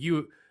actually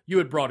you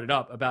had brought it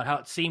up about how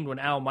it seemed when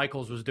Al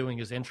Michaels was doing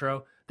his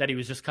intro that he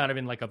was just kind of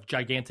in like a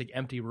gigantic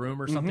empty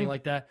room or something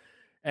like that.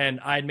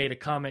 And I had made a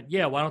comment,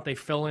 yeah, why don't they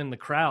fill in the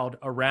crowd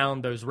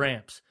around those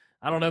ramps?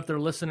 I don't know if they're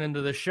listening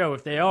to this show.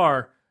 If they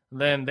are,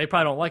 then they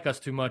probably don't like us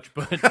too much,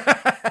 but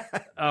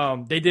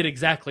they did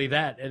exactly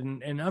that.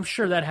 And I'm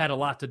sure that had a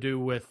lot to do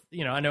with,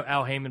 I know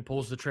Al Heyman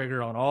pulls the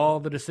trigger on all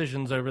the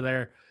decisions over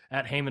there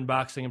at Heyman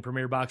Boxing and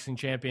Premier Boxing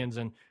Champions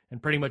and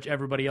pretty much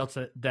everybody else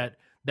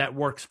that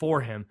works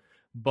for him.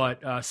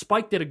 But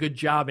Spike did a good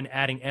job in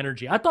adding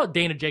energy. I thought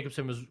Dana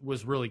Jacobson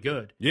was really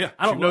good. Yeah,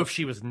 I don't know if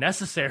she was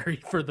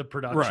necessary for the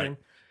production.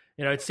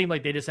 Right. It seemed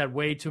like they just had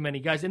way too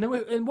many guys. And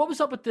what was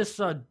up with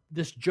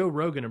this Joe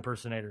Rogan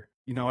impersonator?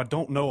 I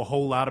don't know a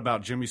whole lot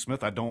about Jimmy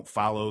Smith. I don't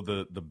follow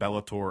the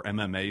Bellator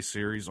MMA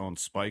series on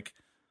Spike.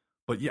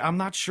 But yeah, I'm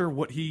not sure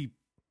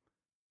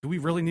do we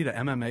really need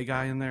an MMA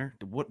guy in there?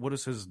 What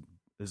is his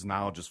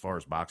knowledge as far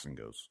as boxing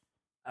goes?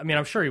 I mean,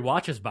 I'm sure he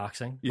watches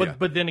boxing,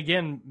 but then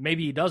again,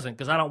 maybe he doesn't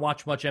because I don't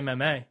watch much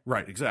MMA.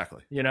 Right,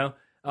 exactly.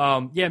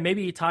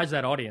 Maybe he ties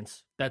that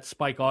audience, that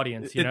Spike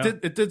audience.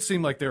 It did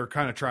seem like they were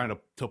kind of trying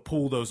to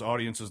pull those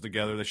audiences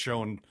together. They're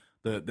showing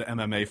the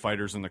MMA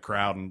fighters in the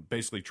crowd and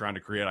basically trying to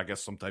create, I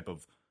guess, some type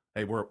of,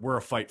 hey, we're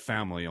a fight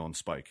family on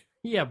Spike.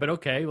 Yeah, but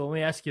okay. Well, let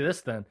me ask you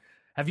this then: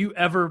 have you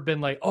ever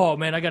been like, oh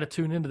man, I got to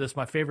tune into this?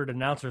 My favorite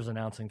announcer's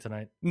announcing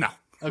tonight. No.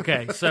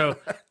 Okay, so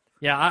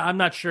Yeah, I'm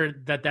not sure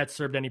that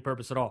served any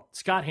purpose at all.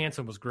 Scott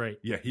Hansen was great.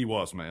 Yeah, he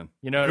was, man.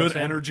 You know what I'm Good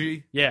saying?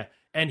 energy. Yeah,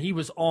 and he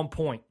was on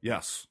point.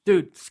 Yes.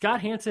 Dude, Scott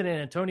Hansen and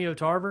Antonio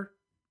Tarver,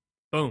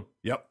 boom.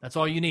 Yep. That's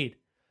all you need.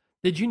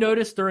 Did you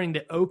notice during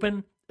the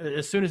Open,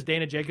 as soon as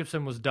Dana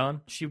Jacobson was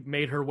done, she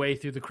made her way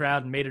through the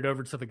crowd and made it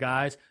over to the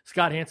guys.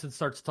 Scott Hansen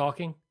starts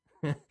talking,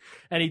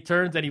 and he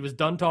turns and he was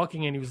done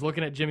talking and he was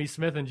looking at Jimmy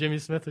Smith, and Jimmy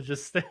Smith was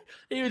just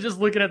he was just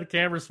looking at the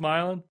camera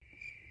smiling.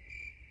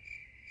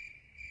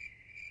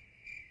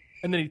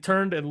 And then he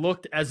turned and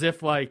looked as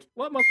if like,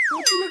 what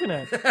you looking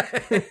at?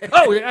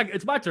 Oh, yeah,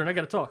 it's my turn. I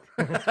got to talk.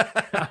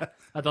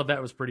 I thought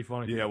that was pretty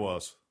funny. Yeah, it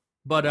was.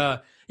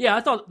 But, yeah,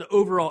 I thought the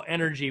overall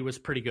energy was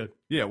pretty good.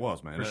 Yeah, it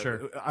was, man. For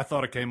sure. I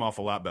thought it came off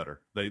a lot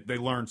better. They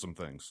learned some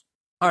things.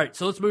 All right,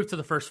 so let's move to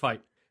the first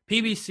fight.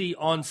 PBC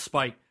on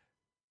Spike.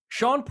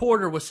 Sean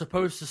Porter was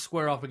supposed to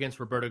square off against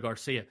Roberto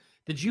Garcia.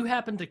 Did you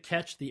happen to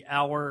catch the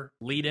hour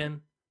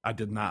lead-in? I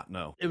did not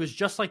know. It was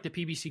just like the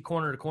PBC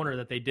Corner to Corner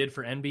that they did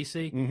for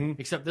NBC, Mm-hmm.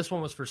 except this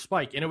one was for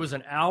Spike. And it was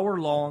an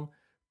hour-long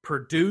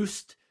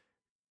produced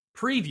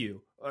preview.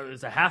 It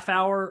was a half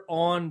hour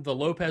on the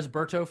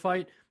Lopez-Berto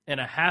fight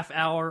and a half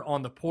hour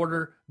on the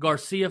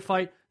Porter-Garcia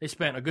fight. They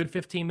spent a good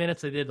 15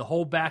 minutes. They did the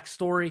whole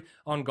backstory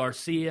on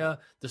Garcia,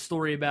 the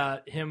story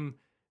about him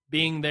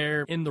being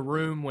there in the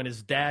room when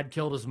his dad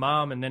killed his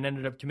mom and then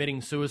ended up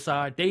committing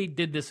suicide. They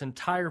did this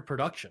entire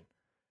production.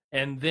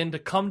 And then to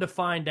come to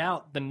find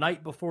out the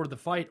night before the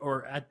fight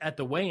or at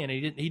the weigh-in,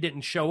 he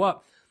didn't show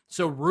up.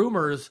 So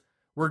rumors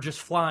were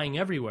just flying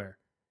everywhere.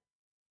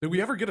 Did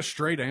we ever get a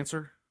straight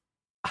answer?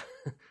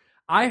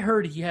 I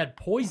heard he had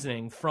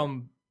poisoning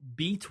from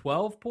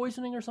B12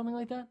 poisoning or something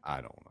like that. I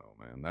don't know,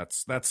 man.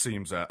 That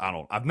seems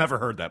I've never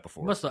heard that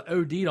before. Must have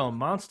OD'd on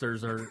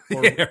Monsters or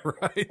yeah,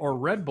 right. or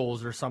Red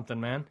Bulls or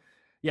something, man.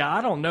 Yeah, I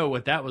don't know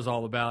what that was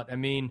all about. I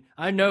mean,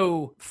 I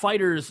know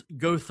fighters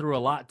go through a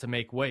lot to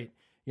make weight.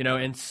 You know,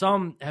 and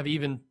some have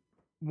even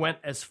went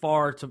as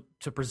far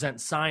to present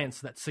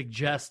science that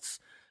suggests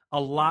a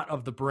lot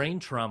of the brain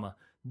trauma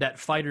that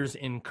fighters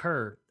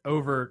incur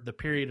over the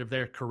period of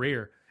their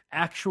career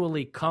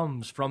actually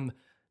comes from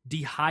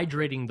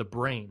dehydrating the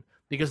brain,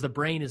 because the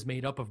brain is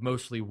made up of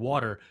mostly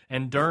water.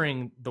 And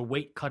during the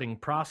weight cutting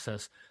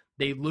process,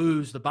 the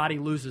body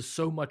loses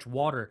so much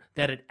water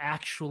that it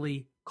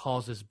actually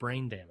causes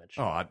brain damage.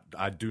 Oh,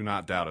 I do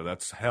not doubt it.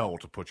 That's hell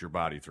to put your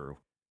body through.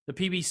 The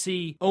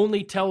PBC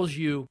only tells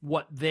you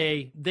what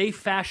they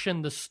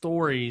fashion the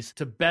stories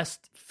to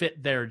best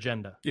fit their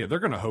agenda. Yeah, they're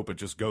going to hope it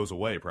just goes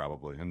away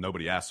probably, and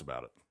nobody asks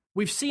about it.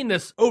 We've seen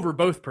this over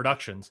both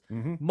productions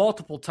Mm-hmm.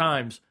 multiple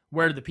times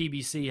where the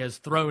PBC has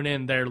thrown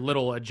in their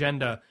little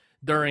agenda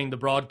during the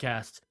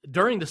broadcasts.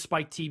 During the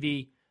Spike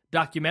TV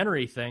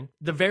documentary thing,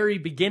 the very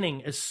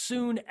beginning, as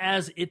soon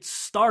as it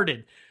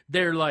started,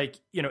 they're like,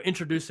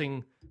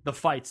 introducing the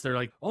fights. They're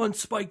like, on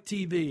Spike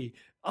TV,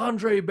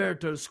 Andre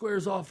Berto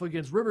squares off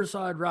against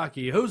Riverside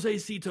Rocky, Jose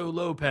Cito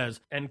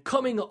Lopez, and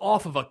coming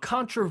off of a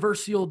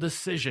controversial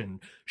decision,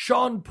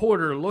 Sean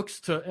Porter looks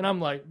to, and I'm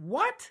like,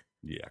 what?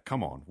 Yeah,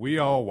 come on. We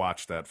all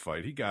watched that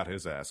fight. He got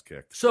his ass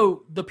kicked.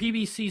 So the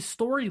PBC's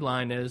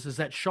storyline is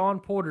that Sean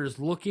Porter is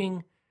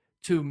looking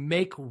to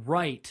make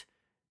right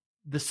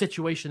the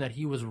situation that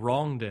he was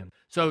wronged in.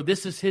 So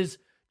this is his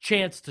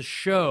chance to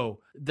show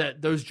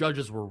that those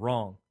judges were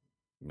wrong.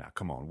 Now,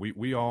 come on.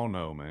 We all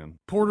know, man.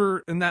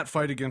 Porter, in that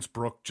fight against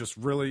Brook, just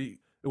really,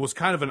 it was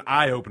kind of an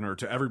eye-opener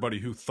to everybody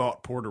who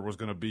thought Porter was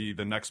going to be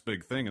the next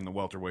big thing in the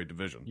welterweight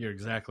division. You're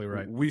exactly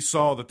right. We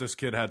saw that this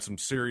kid had some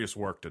serious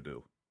work to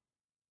do.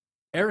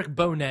 Eric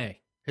Bonet,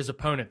 his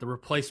opponent, the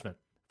replacement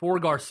for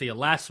Garcia,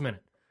 last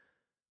minute.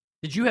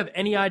 Did you have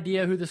any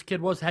idea who this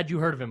kid was? Had you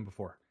heard of him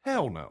before?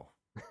 Hell no.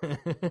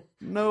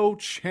 No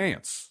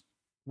chance.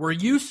 Were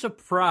you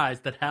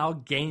surprised at how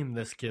game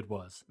this kid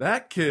was?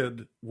 That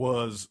kid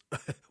was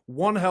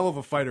one hell of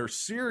a fighter,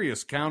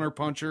 serious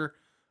counterpuncher.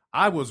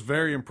 I was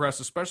very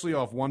impressed, especially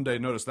off one day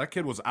notice. That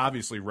kid was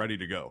obviously ready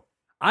to go.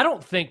 I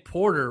don't think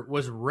Porter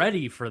was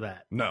ready for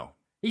that. No.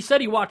 He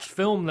said he watched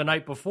film the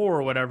night before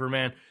or whatever,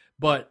 man,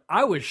 but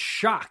I was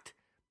shocked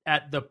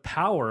at the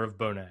power of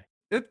Bonet.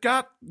 It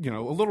got, a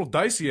little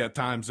dicey at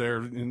times there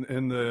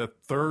in the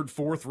third,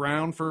 fourth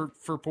round for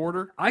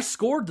Porter. I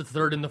scored the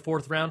third and the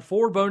fourth round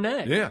for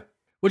Bonet. Yeah.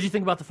 What did you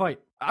think about the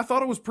fight? I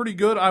thought it was pretty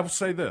good. I will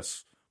say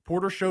this.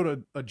 Porter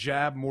showed a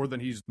jab more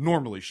than he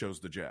normally shows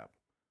the jab.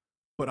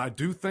 But I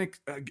do think,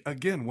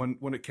 again,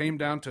 when it came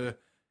down to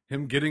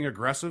him getting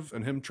aggressive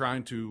and him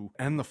trying to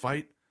end the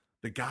fight,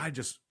 the guy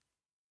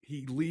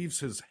he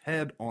leaves his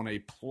head on a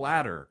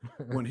platter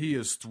when he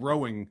is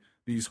throwing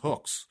these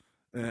hooks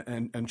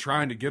and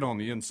trying to get on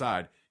the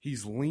inside.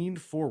 He's leaned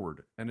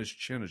forward and his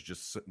chin is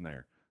just sitting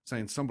there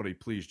saying, somebody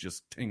please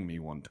just ting me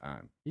one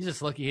time. He's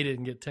just lucky he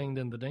didn't get tinged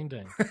in the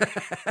ding-ding.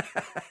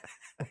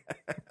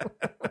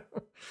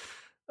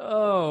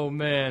 Oh,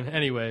 man.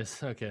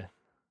 Anyways, okay.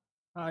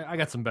 I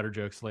got some better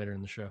jokes later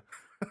in the show.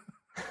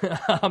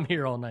 I'm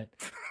here all night.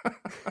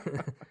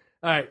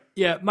 All right.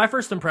 Yeah, my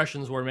first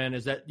impressions were, man,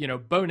 is that,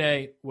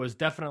 Bonet was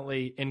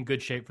definitely in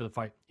good shape for the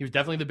fight. He was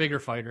definitely the bigger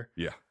fighter.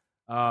 Yeah.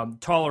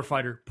 taller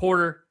fighter.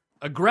 Porter,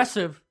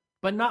 aggressive,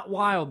 but not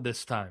wild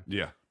this time.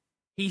 Yeah.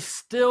 He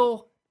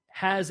still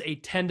has a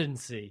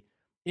tendency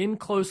in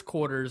close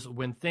quarters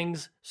when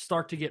things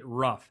start to get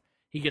rough.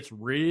 He gets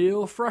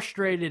real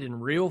frustrated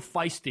and real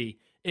feisty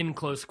in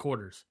close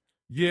quarters.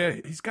 Yeah,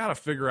 he's got to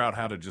figure out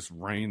how to just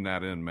rein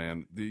that in,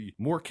 man. The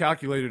more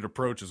calculated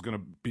approach is going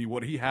to be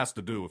what he has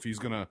to do. If he's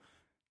going to,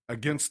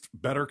 against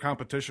better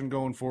competition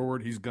going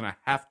forward, he's going to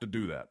have to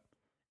do that.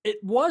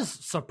 It was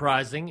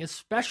surprising,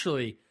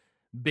 especially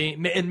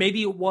and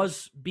maybe it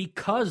was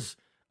because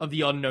of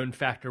the unknown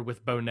factor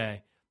with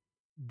Bonet,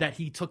 that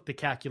he took the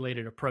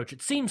calculated approach.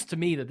 It seems to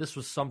me that this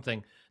was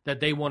something that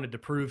they wanted to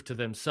prove to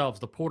themselves.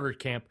 The Porter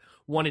camp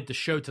wanted to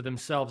show to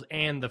themselves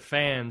and the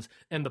fans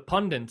and the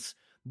pundits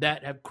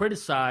that have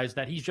criticized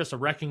that he's just a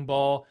wrecking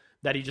ball,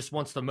 that he just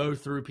wants to mow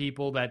through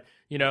people, that,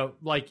 you know,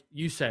 like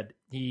you said,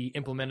 he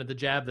implemented the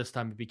jab this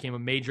time. It became a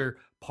major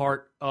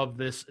part of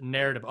this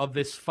narrative, of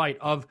this fight,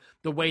 of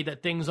the way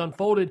that things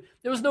unfolded.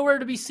 It was nowhere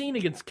to be seen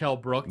against Kell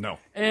Brook. No.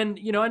 And,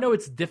 you know, I know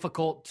it's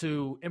difficult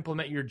to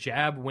implement your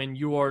jab when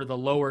you are the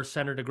lower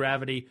center to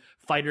gravity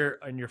fighter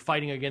and you're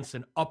fighting against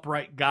an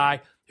upright guy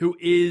who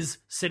is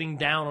sitting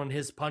down on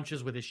his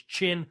punches with his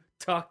chin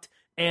tucked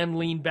and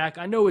leaned back.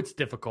 I know it's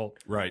difficult.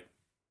 Right.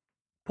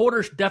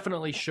 Porter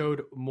definitely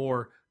showed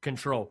more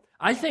control.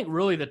 I think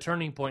really the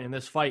turning point in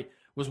this fight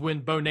was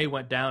when Bonet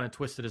went down and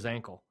twisted his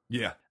ankle.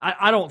 Yeah.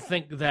 I don't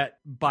think that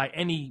by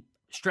any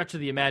stretch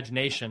of the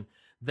imagination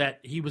that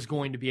he was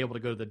going to be able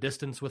to go the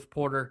distance with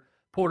Porter.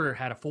 Porter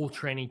had a full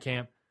training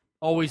camp,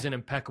 always in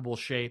impeccable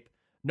shape,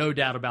 no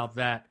doubt about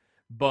that.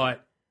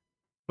 But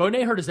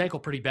Bonet hurt his ankle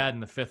pretty bad in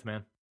the fifth,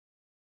 man.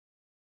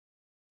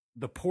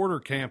 The Porter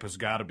camp has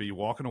got to be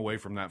walking away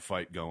from that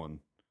fight going,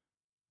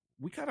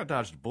 we kind of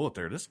dodged a bullet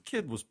there. This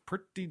kid was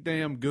pretty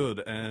damn good,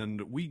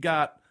 and we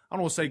got, I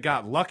don't want to say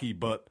got lucky,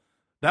 but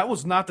that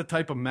was not the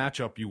type of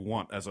matchup you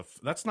want.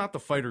 That's not the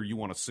fighter you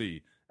want to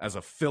see as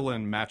a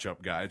fill-in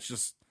matchup guy. It's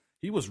just,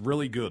 he was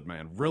really good,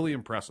 man. Really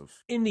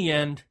impressive. In the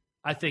end,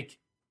 I think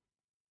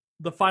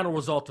the final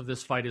result of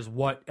this fight is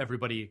what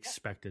everybody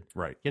expected.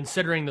 Right.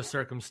 Considering the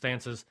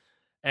circumstances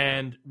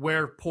and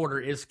where Porter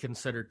is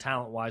considered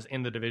talent-wise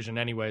in the division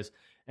anyways,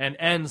 and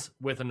ends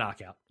with a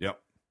knockout. Yep.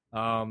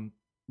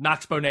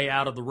 Knocks Bonet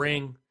out of the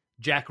ring.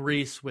 Jack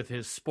Reese with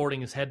his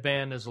sporting his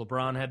headband, his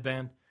LeBron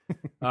headband.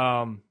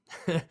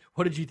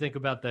 What did you think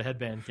about the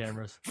headband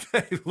cameras?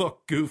 They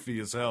look goofy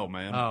as hell,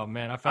 man. Oh,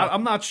 man.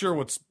 I'm not sure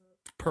what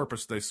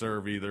purpose they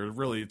serve either.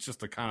 Really, it's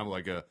just a kind of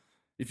like a,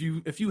 if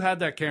you had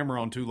that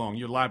camera on too long,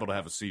 you're liable to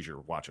have a seizure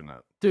watching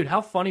that. Dude,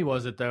 how funny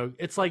was it, though?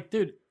 It's like,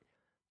 dude,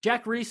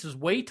 Jack Reese is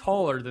way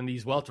taller than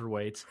these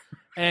welterweights.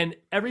 And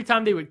every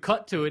time they would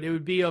cut to it, it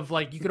would be of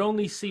like, you could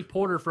only see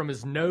Porter from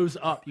his nose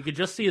up. You could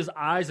just see his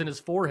eyes and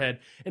his forehead.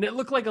 And it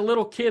looked like a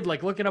little kid,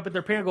 like looking up at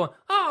their parent going,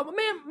 oh,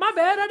 man, my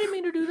bad. I didn't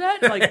mean to do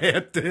that. Like,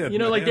 it did. You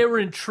know, like they were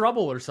in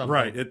trouble or something.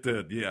 Right, it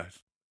did, yeah.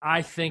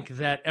 I think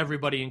that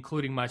everybody,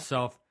 including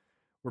myself,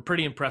 were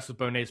pretty impressed with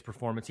Bonet's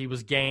performance. He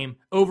was game.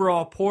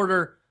 Overall,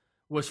 Porter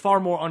was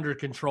far more under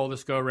control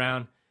this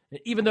go-around.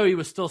 Even though he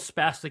was still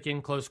spastic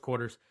in close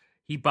quarters,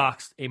 he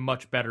boxed a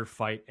much better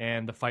fight,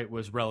 and the fight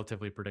was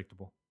relatively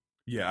predictable.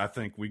 Yeah, I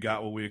think we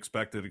got what we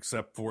expected,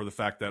 except for the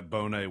fact that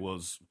Bonet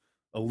was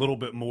a little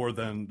bit more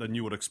than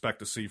you would expect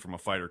to see from a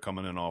fighter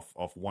coming in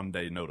off 1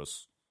 day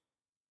notice.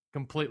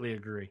 Completely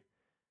agree.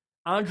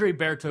 Andre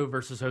Berto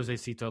versus Jose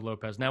Cito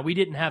Lopez. Now, we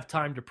didn't have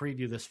time to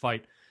preview this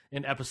fight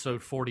in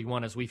episode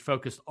 41 as we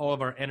focused all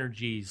of our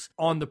energies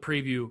on the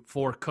preview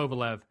for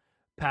Kovalev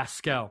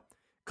Pascal.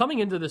 Coming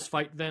into this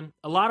fight, then,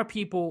 a lot of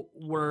people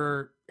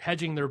were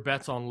hedging their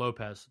bets on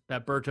Lopez,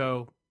 that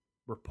Berto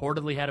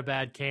reportedly had a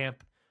bad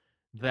camp,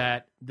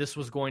 that this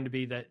was going to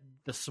be, that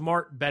the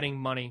smart betting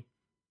money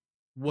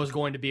was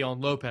going to be on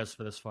Lopez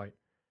for this fight.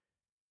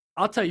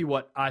 I'll tell you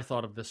what I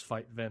thought of this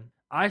fight, Vin.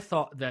 I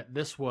thought that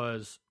this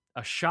was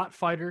a shot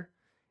fighter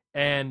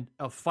and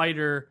a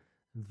fighter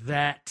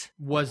that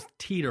was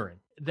teetering.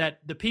 That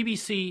the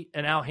PBC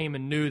and Al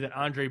Heyman knew that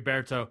Andre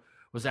Berto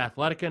was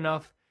athletic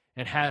enough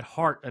and had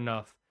heart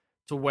enough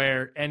to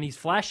where, and he's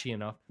flashy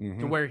enough,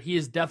 to where he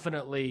is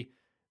definitely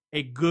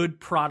a good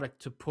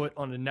product to put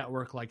on a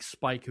network like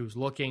Spike, who's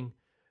looking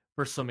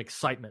for some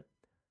excitement.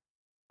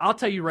 I'll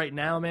tell you right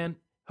now, man,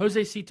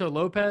 Jose Cito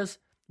Lopez,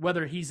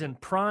 whether he's in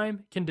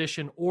prime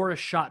condition or a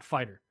shot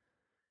fighter,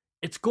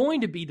 it's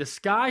going to be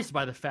disguised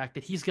by the fact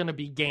that he's going to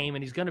be game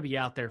and he's going to be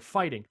out there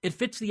fighting. It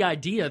fits the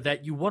idea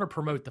that you want to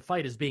promote the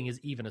fight as being as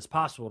even as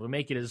possible, to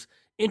make it as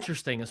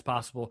interesting as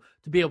possible,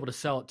 to be able to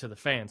sell it to the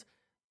fans.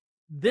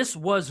 This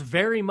was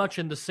very much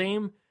in the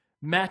same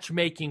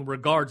matchmaking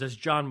regards as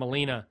John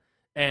Molina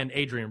and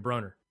Adrian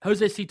Broner.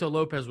 Jose Cito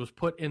Lopez was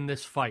put in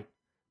this fight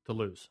to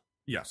lose.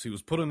 Yes, he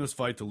was put in this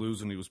fight to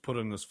lose, and he was put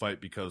in this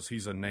fight because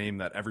he's a name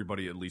that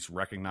everybody at least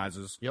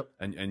recognizes. Yep.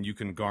 And you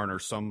can garner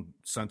some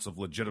sense of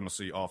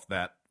legitimacy off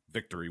that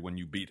victory when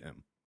you beat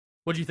him.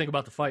 What did you think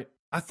about the fight?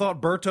 I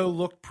thought Berto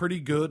looked pretty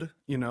good.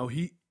 You know,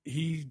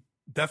 he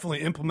definitely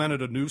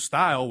implemented a new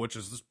style, which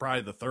is this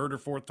probably the third or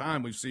fourth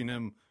time we've seen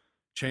him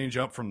change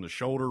up from the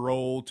shoulder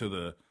roll to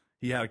the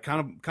He had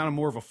kind of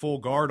more of a full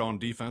guard on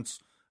defense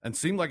and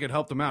seemed like it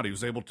helped him out. He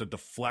was able to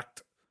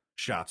deflect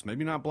shots,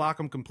 maybe not block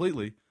them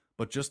completely,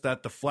 but just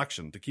that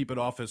deflection to keep it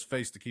off his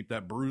face, to keep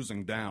that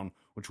bruising down,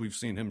 which we've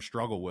seen him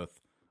struggle with.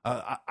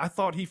 I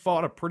thought he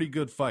fought a pretty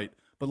good fight,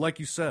 but like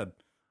you said,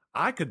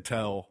 I could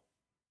tell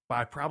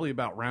by probably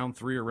about round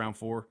 3 or round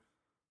 4,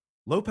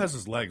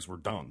 Lopez's legs were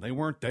done. They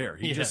weren't there.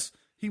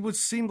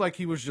 Seemed like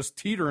he was just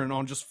teetering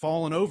on just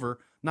falling over,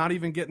 not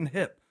even getting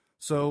hit.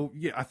 So,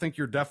 yeah, I think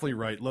you're definitely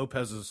right.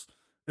 Lopez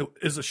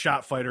is a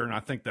shot fighter, and I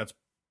think that's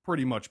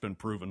pretty much been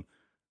proven.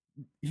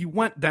 He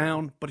went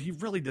down, but he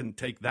really didn't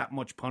take that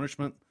much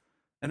punishment.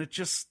 And it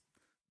just,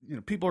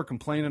 people are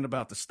complaining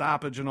about the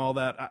stoppage and all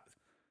that.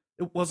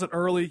 It wasn't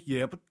early,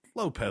 yeah, but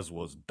Lopez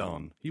was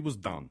done. He was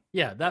done.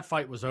 Yeah, that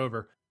fight was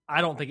over.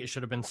 I don't think it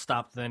should have been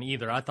stopped then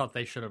either. I thought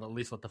they should have at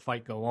least let the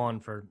fight go on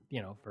for I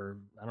don't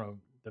know,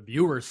 the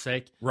viewers'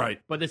 sake.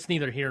 Right. But it's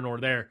neither here nor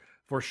there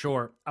for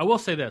sure. I will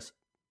say this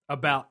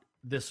about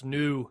this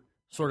new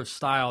sort of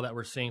style that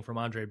we're seeing from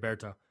Andre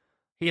Berto.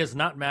 He has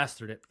not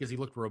mastered it because he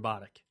looked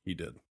robotic. He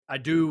did. I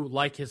do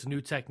like his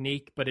new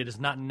technique, but it is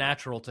not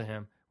natural to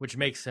him, which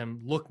makes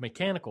him look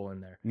mechanical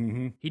in there.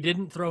 Mm-hmm. He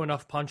didn't throw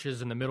enough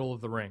punches in the middle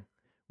of the ring.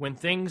 When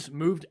things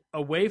moved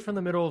away from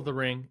the middle of the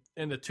ring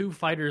and the two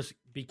fighters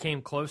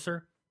became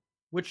closer,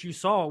 which you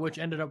saw, which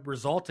ended up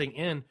resulting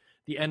in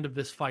the end of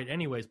this fight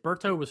anyways,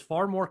 Berto was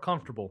far more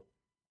comfortable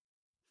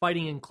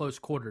fighting in close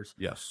quarters.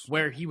 Yes.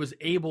 Where he was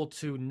able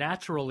to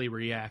naturally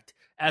react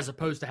as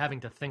opposed to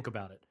having to think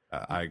about it.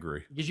 I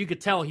agree. Because you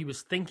could tell he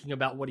was thinking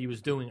about what he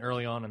was doing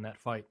early on in that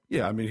fight.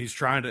 Yeah, I mean, he's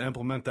trying to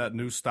implement that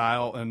new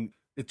style, and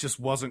it just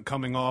wasn't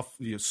coming off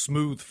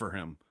smooth for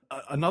him.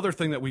 Another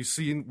thing that we've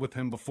seen with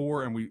him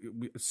before, and we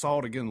saw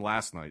it again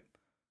last night,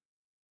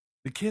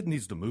 the kid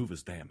needs to move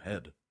his damn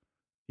head.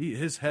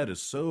 His head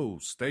is so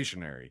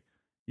stationary.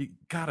 You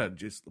gotta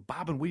just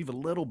bob and weave a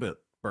little bit,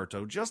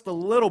 Berto, just a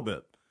little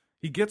bit.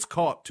 He gets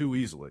caught too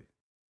easily.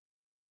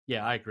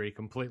 Yeah, I agree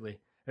completely.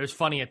 It was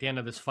funny at the end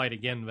of this fight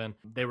again, Vin.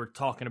 They were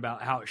talking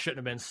about how it shouldn't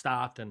have been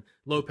stopped, and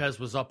Lopez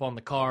was up on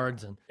the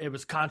cards, and it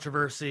was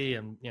controversy,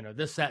 and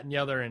this, that, and the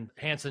other, and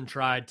Hansen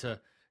tried to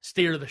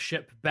steer the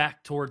ship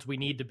back towards we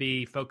need to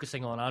be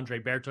focusing on Andre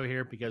Berto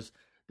here because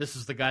this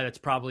is the guy that's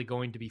probably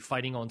going to be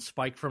fighting on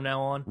Spike from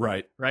now on.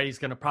 Right. He's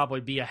going to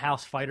probably be a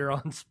house fighter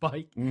on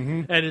Spike.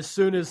 Mm-hmm. And as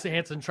soon as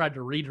Hansen tried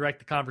to redirect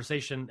the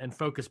conversation and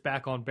focus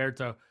back on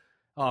Berto,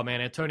 oh man,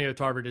 Antonio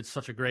Tarver did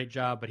such a great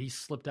job, but he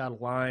slipped out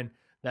of line.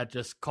 That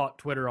just caught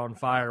Twitter on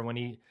fire when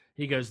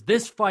he goes,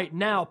 this fight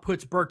now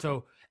puts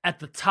Berto at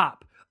the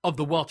top of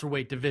the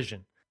welterweight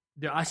division.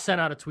 I sent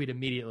out a tweet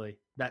immediately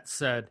that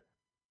said,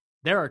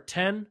 there are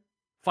 10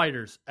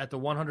 fighters at the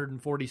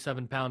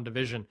 147-pound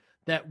division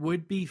that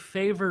would be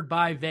favored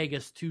by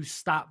Vegas to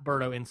stop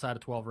Berto inside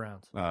of 12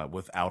 rounds.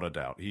 Without a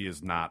doubt. He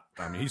is not.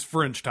 I mean, he's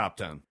fringe top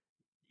 10.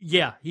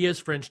 Yeah, he is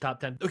fringe top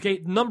 10.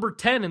 Okay, number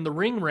 10 in the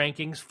ring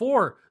rankings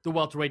for the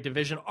welterweight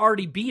division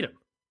already beat him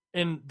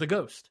in the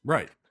Ghost.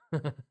 Right.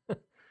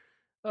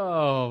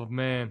 Oh,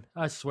 man.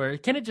 I swear.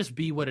 Can it just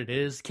be what it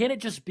is? Can it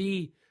just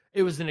be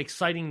it was an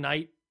exciting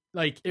night?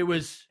 Like, it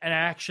was an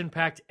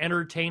action-packed,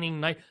 entertaining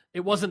night. It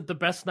wasn't the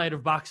best night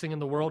of boxing in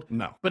the world.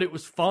 No. But it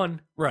was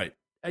fun. Right.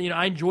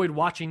 I enjoyed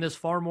watching this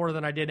far more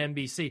than I did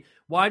NBC.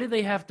 Why do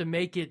they have to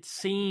make it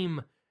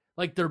seem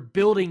like they're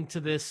building to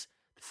this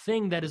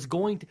thing that is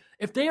going to...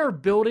 If they are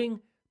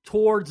building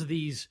towards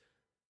these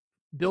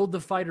build the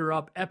fighter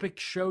up, epic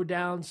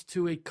showdowns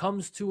to it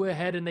comes to a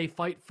head and they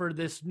fight for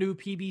this new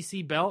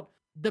PBC belt,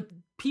 the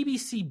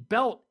PBC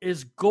belt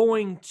is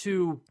going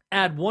to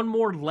add one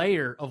more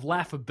layer of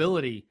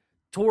laughability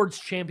towards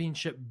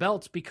championship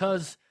belts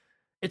because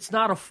it's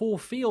not a full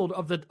field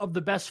of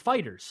the best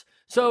fighters.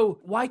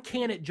 So why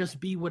can't it just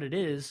be what it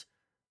is?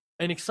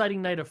 An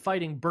exciting night of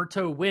fighting.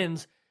 Berto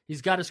wins.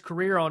 He's got his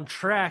career on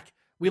track.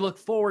 We look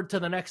forward to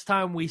the next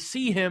time we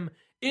see him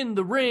in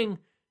the ring.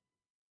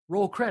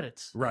 Roll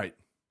credits. Right.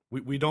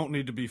 We don't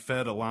need to be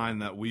fed a line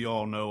that we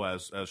all know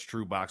as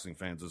true boxing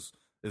fans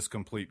is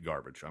complete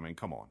garbage. I mean,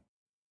 come on.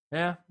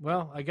 Yeah,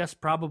 well, I guess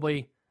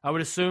probably, I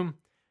would assume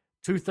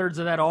 2/3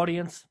 of that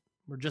audience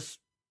were just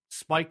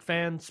Spike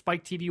fans,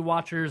 Spike TV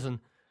watchers, and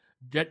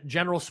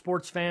general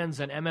sports fans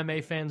and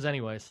MMA fans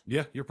anyways.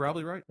 Yeah, you're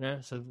probably right.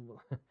 Yeah, so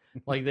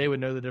like they would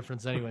know the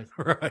difference anyways.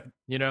 Right.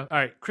 All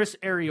right, Chris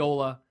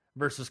Arreola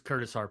versus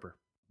Curtis Harper.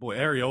 Boy,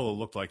 Arreola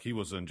looked like he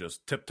was in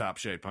just tip-top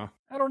shape, huh?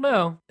 I don't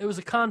know. It was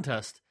a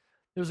contest.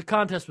 It was a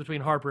contest between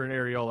Harper and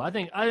Arreola.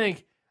 I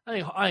think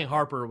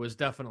Harper was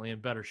definitely in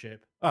better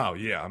shape. Oh,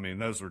 yeah. I mean,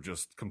 those were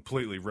just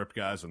completely ripped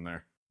guys in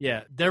there.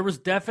 Yeah, there was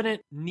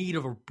definite need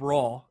of a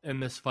brawl in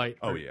this fight.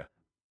 Oh, yeah.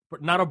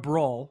 But not a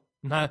brawl.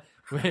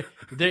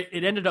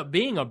 It ended up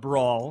being a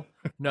brawl.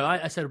 No,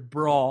 I said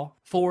brawl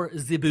for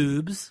the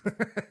boobs.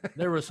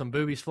 There was some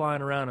boobies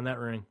flying around in that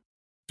ring.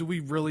 Do we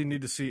really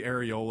need to see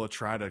Arreola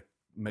try to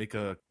make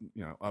a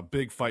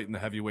big fight in the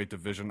heavyweight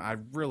division? I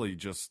really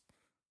just...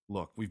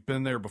 Look, we've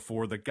been there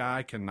before. The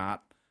guy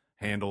cannot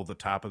handle the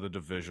top of the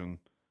division.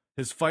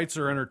 His fights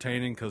are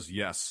entertaining because,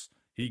 yes,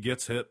 he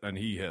gets hit and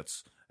he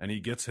hits. and he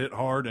gets hit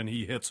hard and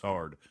he hits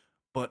hard.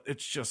 But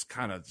it's just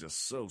kind of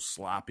just so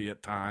sloppy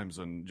at times,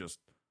 and just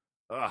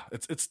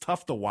it's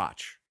tough to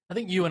watch. I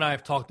think you and I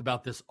have talked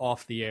about this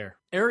off the air.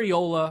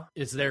 Areola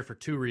is there for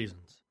two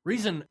reasons.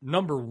 Reason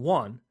number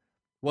one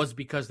was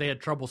because they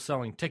had trouble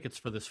selling tickets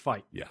for this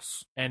fight.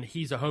 Yes. And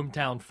he's a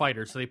hometown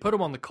fighter, so they put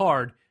him on the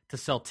card to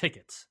sell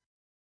tickets.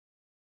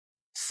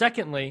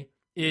 Secondly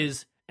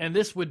is, and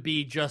this would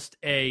be just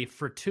a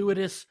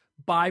fortuitous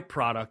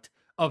byproduct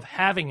of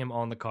having him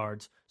on the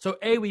cards. So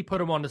A, we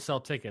put him on to sell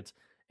tickets.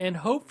 And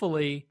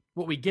hopefully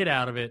what we get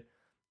out of it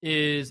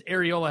is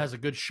Areola has a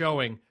good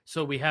showing,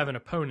 so we have an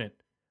opponent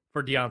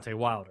for Deontay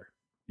Wilder.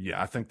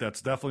 Yeah, I think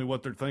that's definitely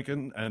what they're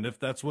thinking. And if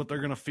that's what they're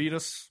going to feed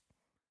us,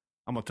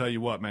 I'm going to tell you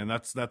what, man,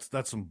 that's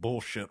some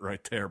bullshit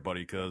right there,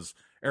 buddy, because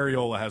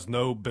Areola has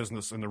no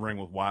business in the ring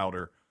with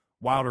Wilder.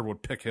 Wilder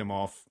would pick him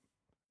off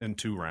in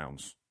 2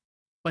 rounds.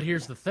 But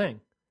here's the thing.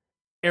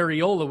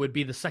 Areola would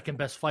be the second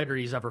best fighter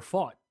he's ever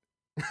fought.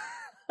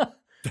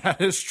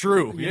 That is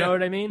true. You know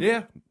what I mean?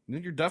 Yeah,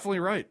 you're definitely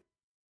right.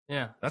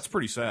 Yeah. That's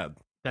pretty sad.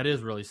 That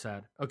is really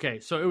sad.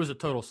 Okay, so it was a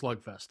total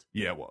slugfest.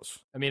 Yeah, it was.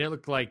 I mean, it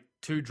looked like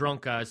 2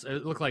 drunk guys.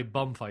 It looked like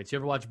bum fights. You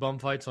ever watch bum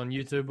fights on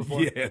YouTube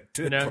before? Yeah, it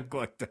did look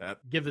like that.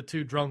 Give the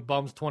 2 drunk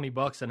bums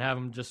 $20 and have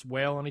them just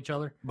wail on each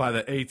other? By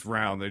the 8th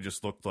round, they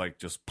just looked like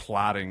just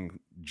plodding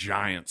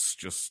giants,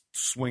 just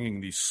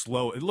swinging these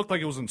slow. It looked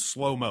like it was in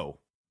slow-mo.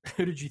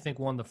 Who did you think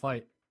won the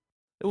fight?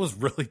 It was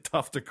really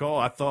tough to call.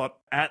 I thought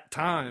at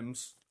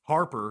times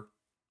Harper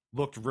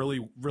looked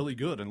really, really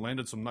good and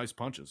landed some nice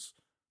punches.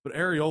 But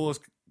Areola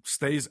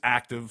stays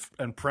active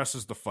and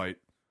presses the fight.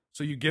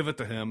 So you give it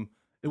to him.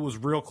 It was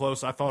real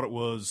close. I thought it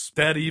was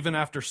dead even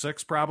after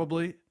 6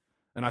 probably.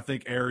 And I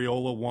think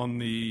Areola won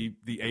the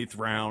 8th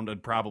round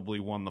and probably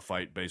won the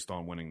fight based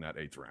on winning that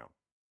 8th round.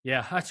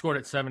 Yeah, I scored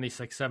at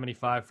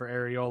 76-75 for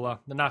Areola.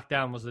 The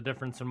knockdown was the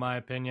difference in my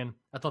opinion.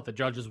 I thought the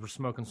judges were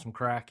smoking some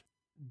crack.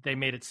 They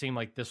made it seem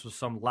like this was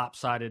some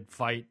lopsided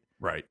fight.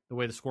 Right. The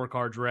way the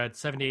scorecards read,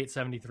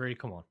 78-73,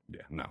 come on.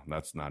 Yeah, no,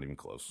 that's not even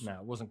close. No,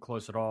 it wasn't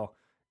close at all.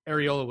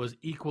 Areola was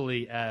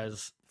equally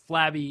as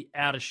flabby,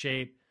 out of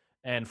shape,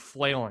 and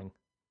flailing.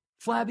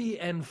 Flabby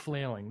and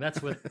flailing.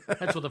 That's what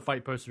the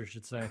fight poster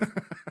should say. All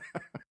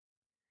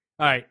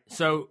right,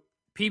 so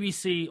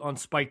PBC on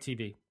Spike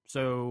TV.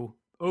 So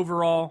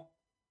overall,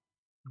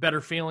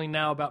 better feeling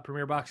now about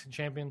Premier Boxing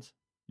Champions?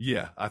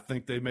 Yeah, I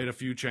think they made a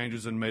few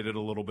changes and made it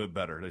a little bit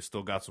better. They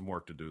still got some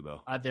work to do,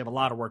 though. They have a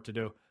lot of work to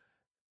do.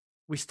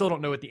 We still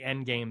don't know what the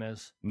end game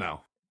is.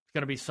 No. It's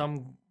going to be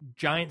some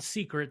giant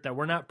secret that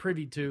we're not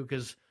privy to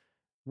because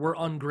we're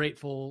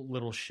ungrateful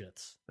little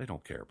shits. They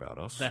don't care about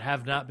us. That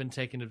have not been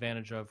taken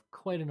advantage of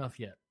quite enough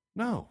yet.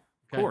 No.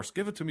 Of Okay. course.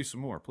 Give it to me some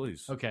more,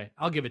 please. Okay,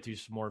 I'll give it to you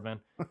some more, Ben.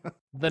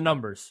 The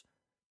numbers.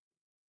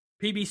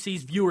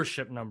 PBC's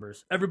viewership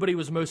numbers. Everybody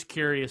was most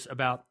curious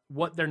about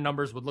what their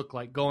numbers would look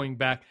like going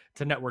back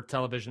to network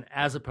television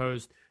as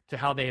opposed to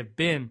how they have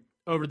been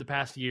over the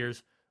past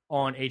years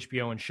on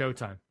HBO and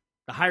Showtime.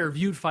 The higher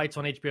viewed fights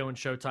on HBO and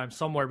Showtime,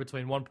 somewhere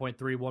between 1.3,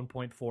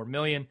 1.4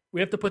 million. We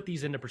have to put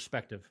these into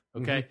perspective,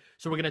 okay?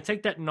 So we're going to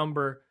take that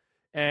number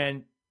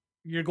and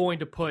you're going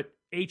to put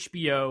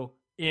HBO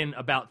in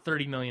about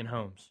 30 million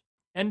homes.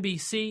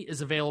 NBC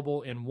is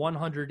available in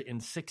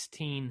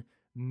 116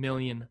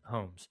 million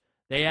homes.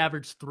 They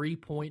averaged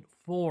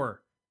 3.4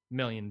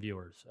 million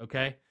viewers,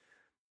 okay?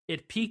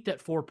 It peaked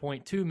at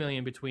 4.2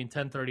 million between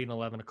 10:30 and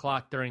 11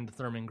 o'clock during the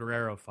Thurman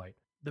Guerrero fight.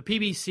 The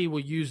PBC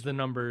will use the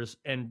numbers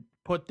and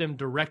put them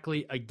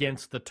directly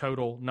against the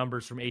total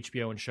numbers from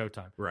HBO and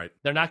Showtime. Right.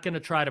 They're not going to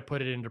try to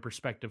put it into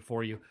perspective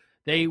for you.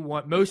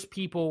 Most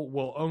people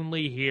will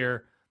only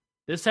hear,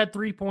 this had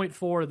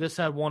 3.4, this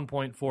had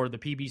 1.4, the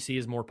PBC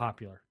is more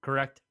popular,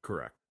 correct?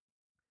 Correct.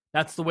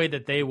 That's the way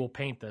that they will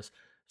paint this.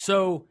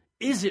 So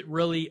is it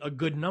really a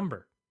good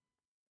number?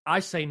 I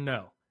say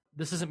no.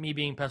 This isn't me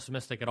being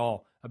pessimistic at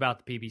all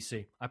about the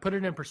PBC. I put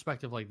it in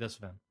perspective like this,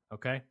 Vin,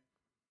 okay?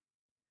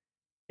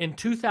 In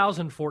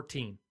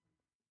 2014,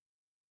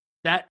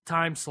 that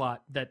time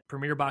slot that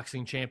Premier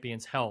Boxing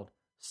Champions held,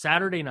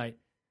 Saturday night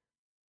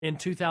in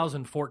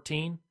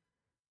 2014,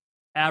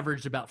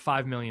 averaged about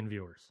 5 million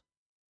viewers.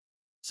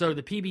 So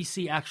the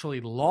PBC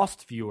actually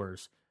lost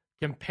viewers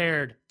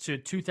compared to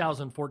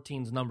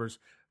 2014's numbers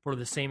for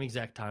the same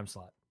exact time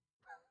slot.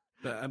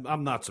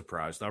 I'm not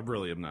surprised. I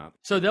really am not.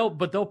 So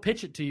they'll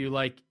pitch it to you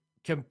like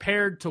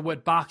compared to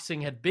what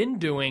boxing had been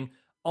doing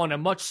on a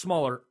much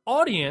smaller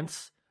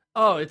audience.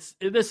 Oh,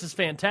 this is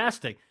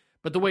fantastic.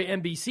 But the way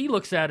NBC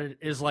looks at it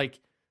is like,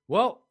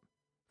 well,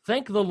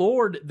 thank the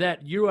Lord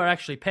that you are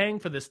actually paying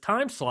for this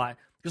time slot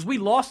because we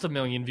lost 1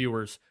 million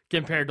viewers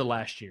compared to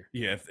last year.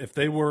 Yeah, if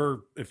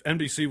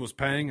NBC was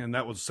paying and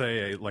that was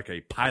say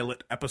a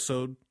pilot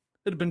episode,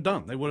 it'd have been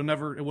done. It would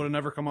have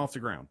never come off the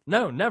ground.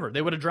 No, never.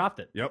 They would have dropped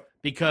it. Yep.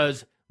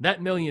 Because that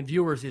 1 million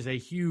viewers is a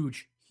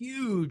huge,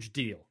 huge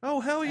deal. Oh,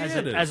 hell yeah,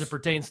 it is. As it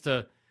pertains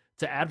to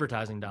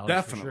advertising dollars.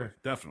 Definitely, for sure.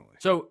 definitely.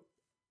 So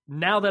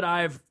now that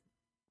I've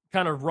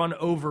kind of run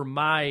over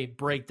my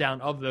breakdown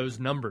of those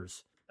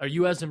numbers, are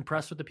you as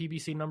impressed with the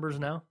PBC numbers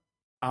now?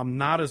 I'm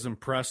not as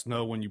impressed,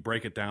 no, when you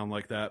break it down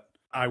like that.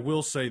 I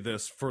will say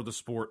this for the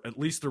sport, at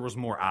least there was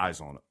more eyes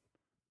on it.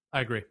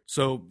 I agree.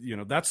 So,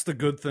 that's the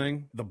good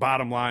thing. The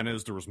bottom line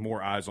is there was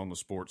more eyes on the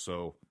sport.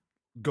 So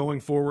going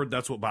forward,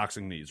 that's what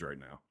boxing needs right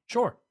now.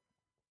 Sure.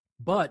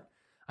 But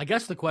I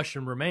guess the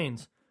question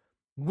remains,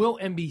 will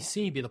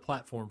NBC be the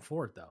platform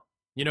for it, though?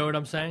 You know what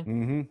I'm saying?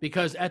 Mm-hmm.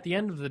 Because at the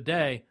end of the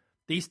day,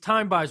 these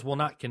time buys will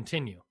not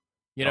continue.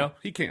 Al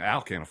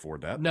can't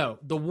afford that. No,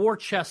 the war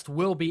chest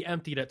will be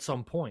emptied at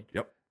some point.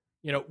 Yep.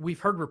 We've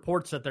heard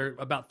reports that they're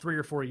about 3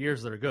 or 4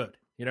 years that are good.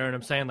 You know what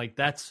I'm saying? Like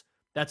that's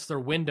their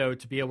window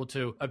to be able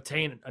to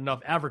obtain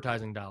enough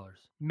advertising dollars.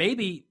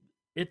 Maybe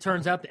it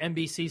turns out the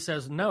NBC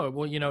says, no,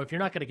 well, if you're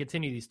not going to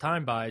continue these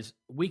time buys,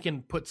 we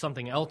can put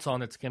something else on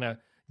that's going to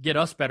get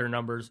us better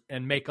numbers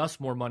and make us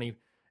more money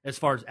as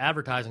far as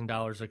advertising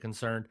dollars are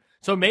concerned.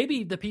 So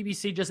maybe the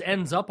PBC just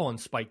ends up on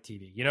Spike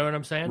TV. You know what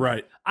I'm saying?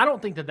 Right. I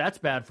don't think that that's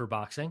bad for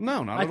boxing.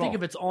 No, not at all. I think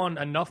if it's on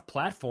enough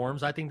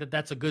platforms, I think that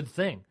that's a good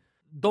thing.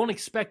 Don't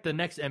expect the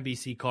next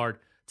NBC card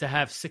to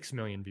have 6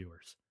 million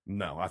viewers.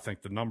 No, I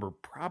think the number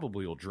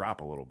probably will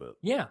drop a little bit.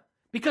 Yeah,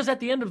 because at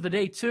the end of the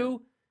day,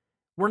 too,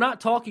 we're not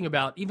talking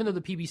about, even though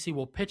the PBC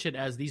will pitch it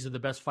as these are the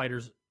best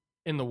fighters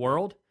in the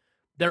world,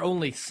 they're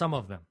only some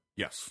of them.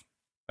 Yes,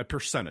 a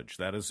percentage,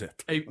 that is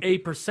it. A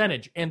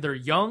percentage, and they're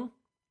young,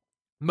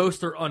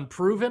 most are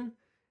unproven,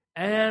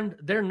 and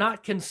they're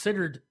not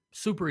considered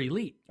super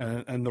elite.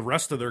 And the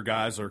rest of their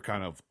guys are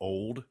kind of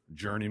old,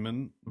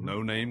 journeyman,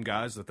 no-name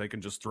guys that they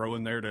can just throw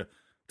in there to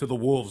the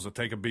wolves that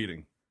take a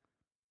beating.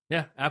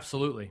 Yeah,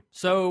 absolutely.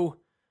 So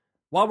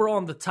while we're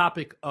on the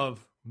topic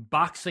of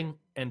boxing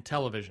and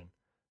television,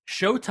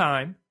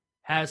 Showtime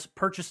has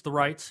purchased the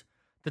rights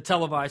to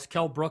televise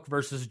Kell Brook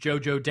versus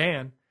JoJo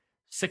Dan,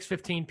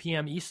 6:15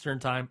 p.m. Eastern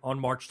Time on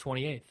March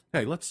 28th.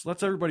 Hey, let's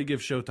everybody give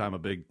Showtime a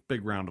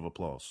big round of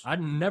applause. I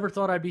never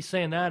thought I'd be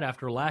saying that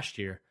after last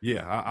year.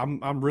 Yeah,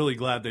 I'm really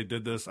glad they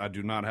did this. I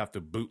do not have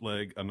to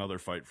bootleg another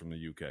fight from the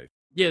UK.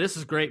 Yeah, this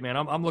is great, man.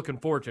 I'm looking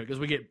forward to it because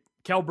we get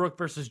Kell Brook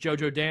versus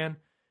JoJo Dan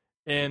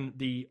in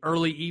the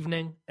early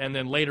evening, and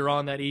then later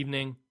on that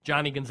evening,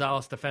 Johnny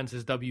Gonzalez defends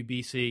his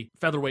WBC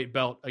featherweight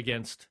belt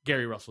against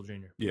Gary Russell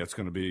Jr. Yeah, it's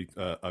going to be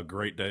a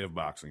great day of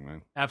boxing,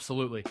 man.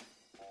 Absolutely.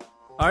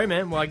 All right,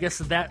 man. Well, I guess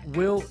that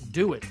will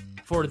do it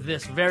for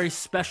this very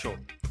special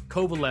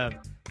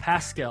Kovalev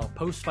Pascal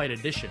post-fight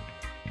edition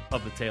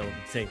of the Tale of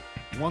the Tape.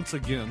 Once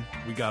again,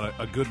 we got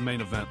a good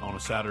main event on a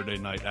Saturday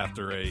night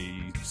after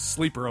a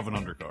sleeper of an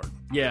undercard.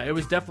 Yeah, it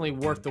was definitely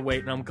worth the wait,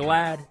 and I'm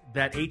glad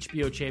that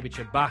HBO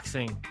Championship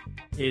Boxing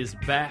is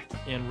back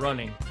and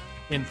running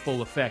in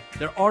full effect.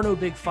 There are no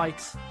big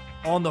fights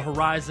on the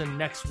horizon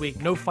next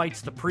week. No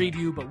fights to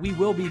preview, but we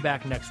will be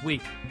back next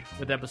week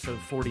with episode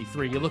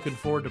 43. You're looking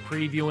forward to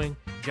previewing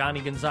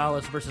Johnny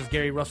Gonzalez versus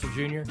Gary Russell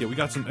Jr.? Yeah, we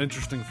got some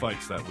interesting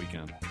fights that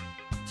weekend.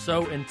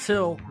 So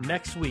until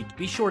next week,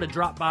 be sure to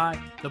drop by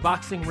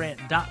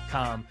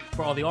theboxingrant.com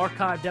for all the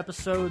archived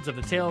episodes of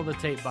the Tale of the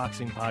Tape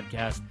Boxing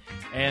Podcast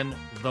and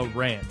The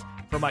Rant.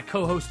 For my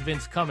co-host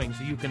Vince Cummings,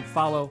 who you can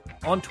follow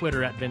on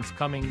Twitter at Vince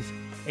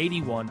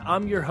Cummings81,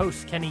 I'm your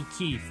host, Kenny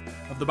Keith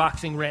of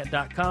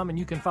theboxingrant.com, and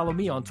you can follow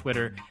me on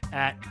Twitter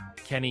at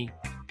Kenny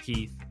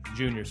Keith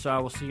Jr. So I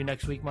will see you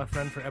next week, my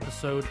friend, for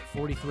episode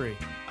 43. You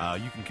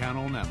can count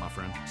on that, my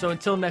friend. So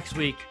until next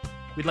week,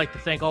 we'd like to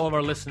thank all of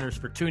our listeners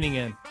for tuning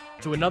in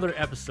to another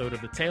episode of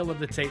the Tale of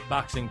the Tape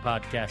Boxing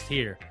Podcast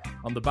here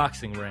on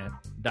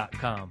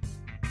theboxingrant.com.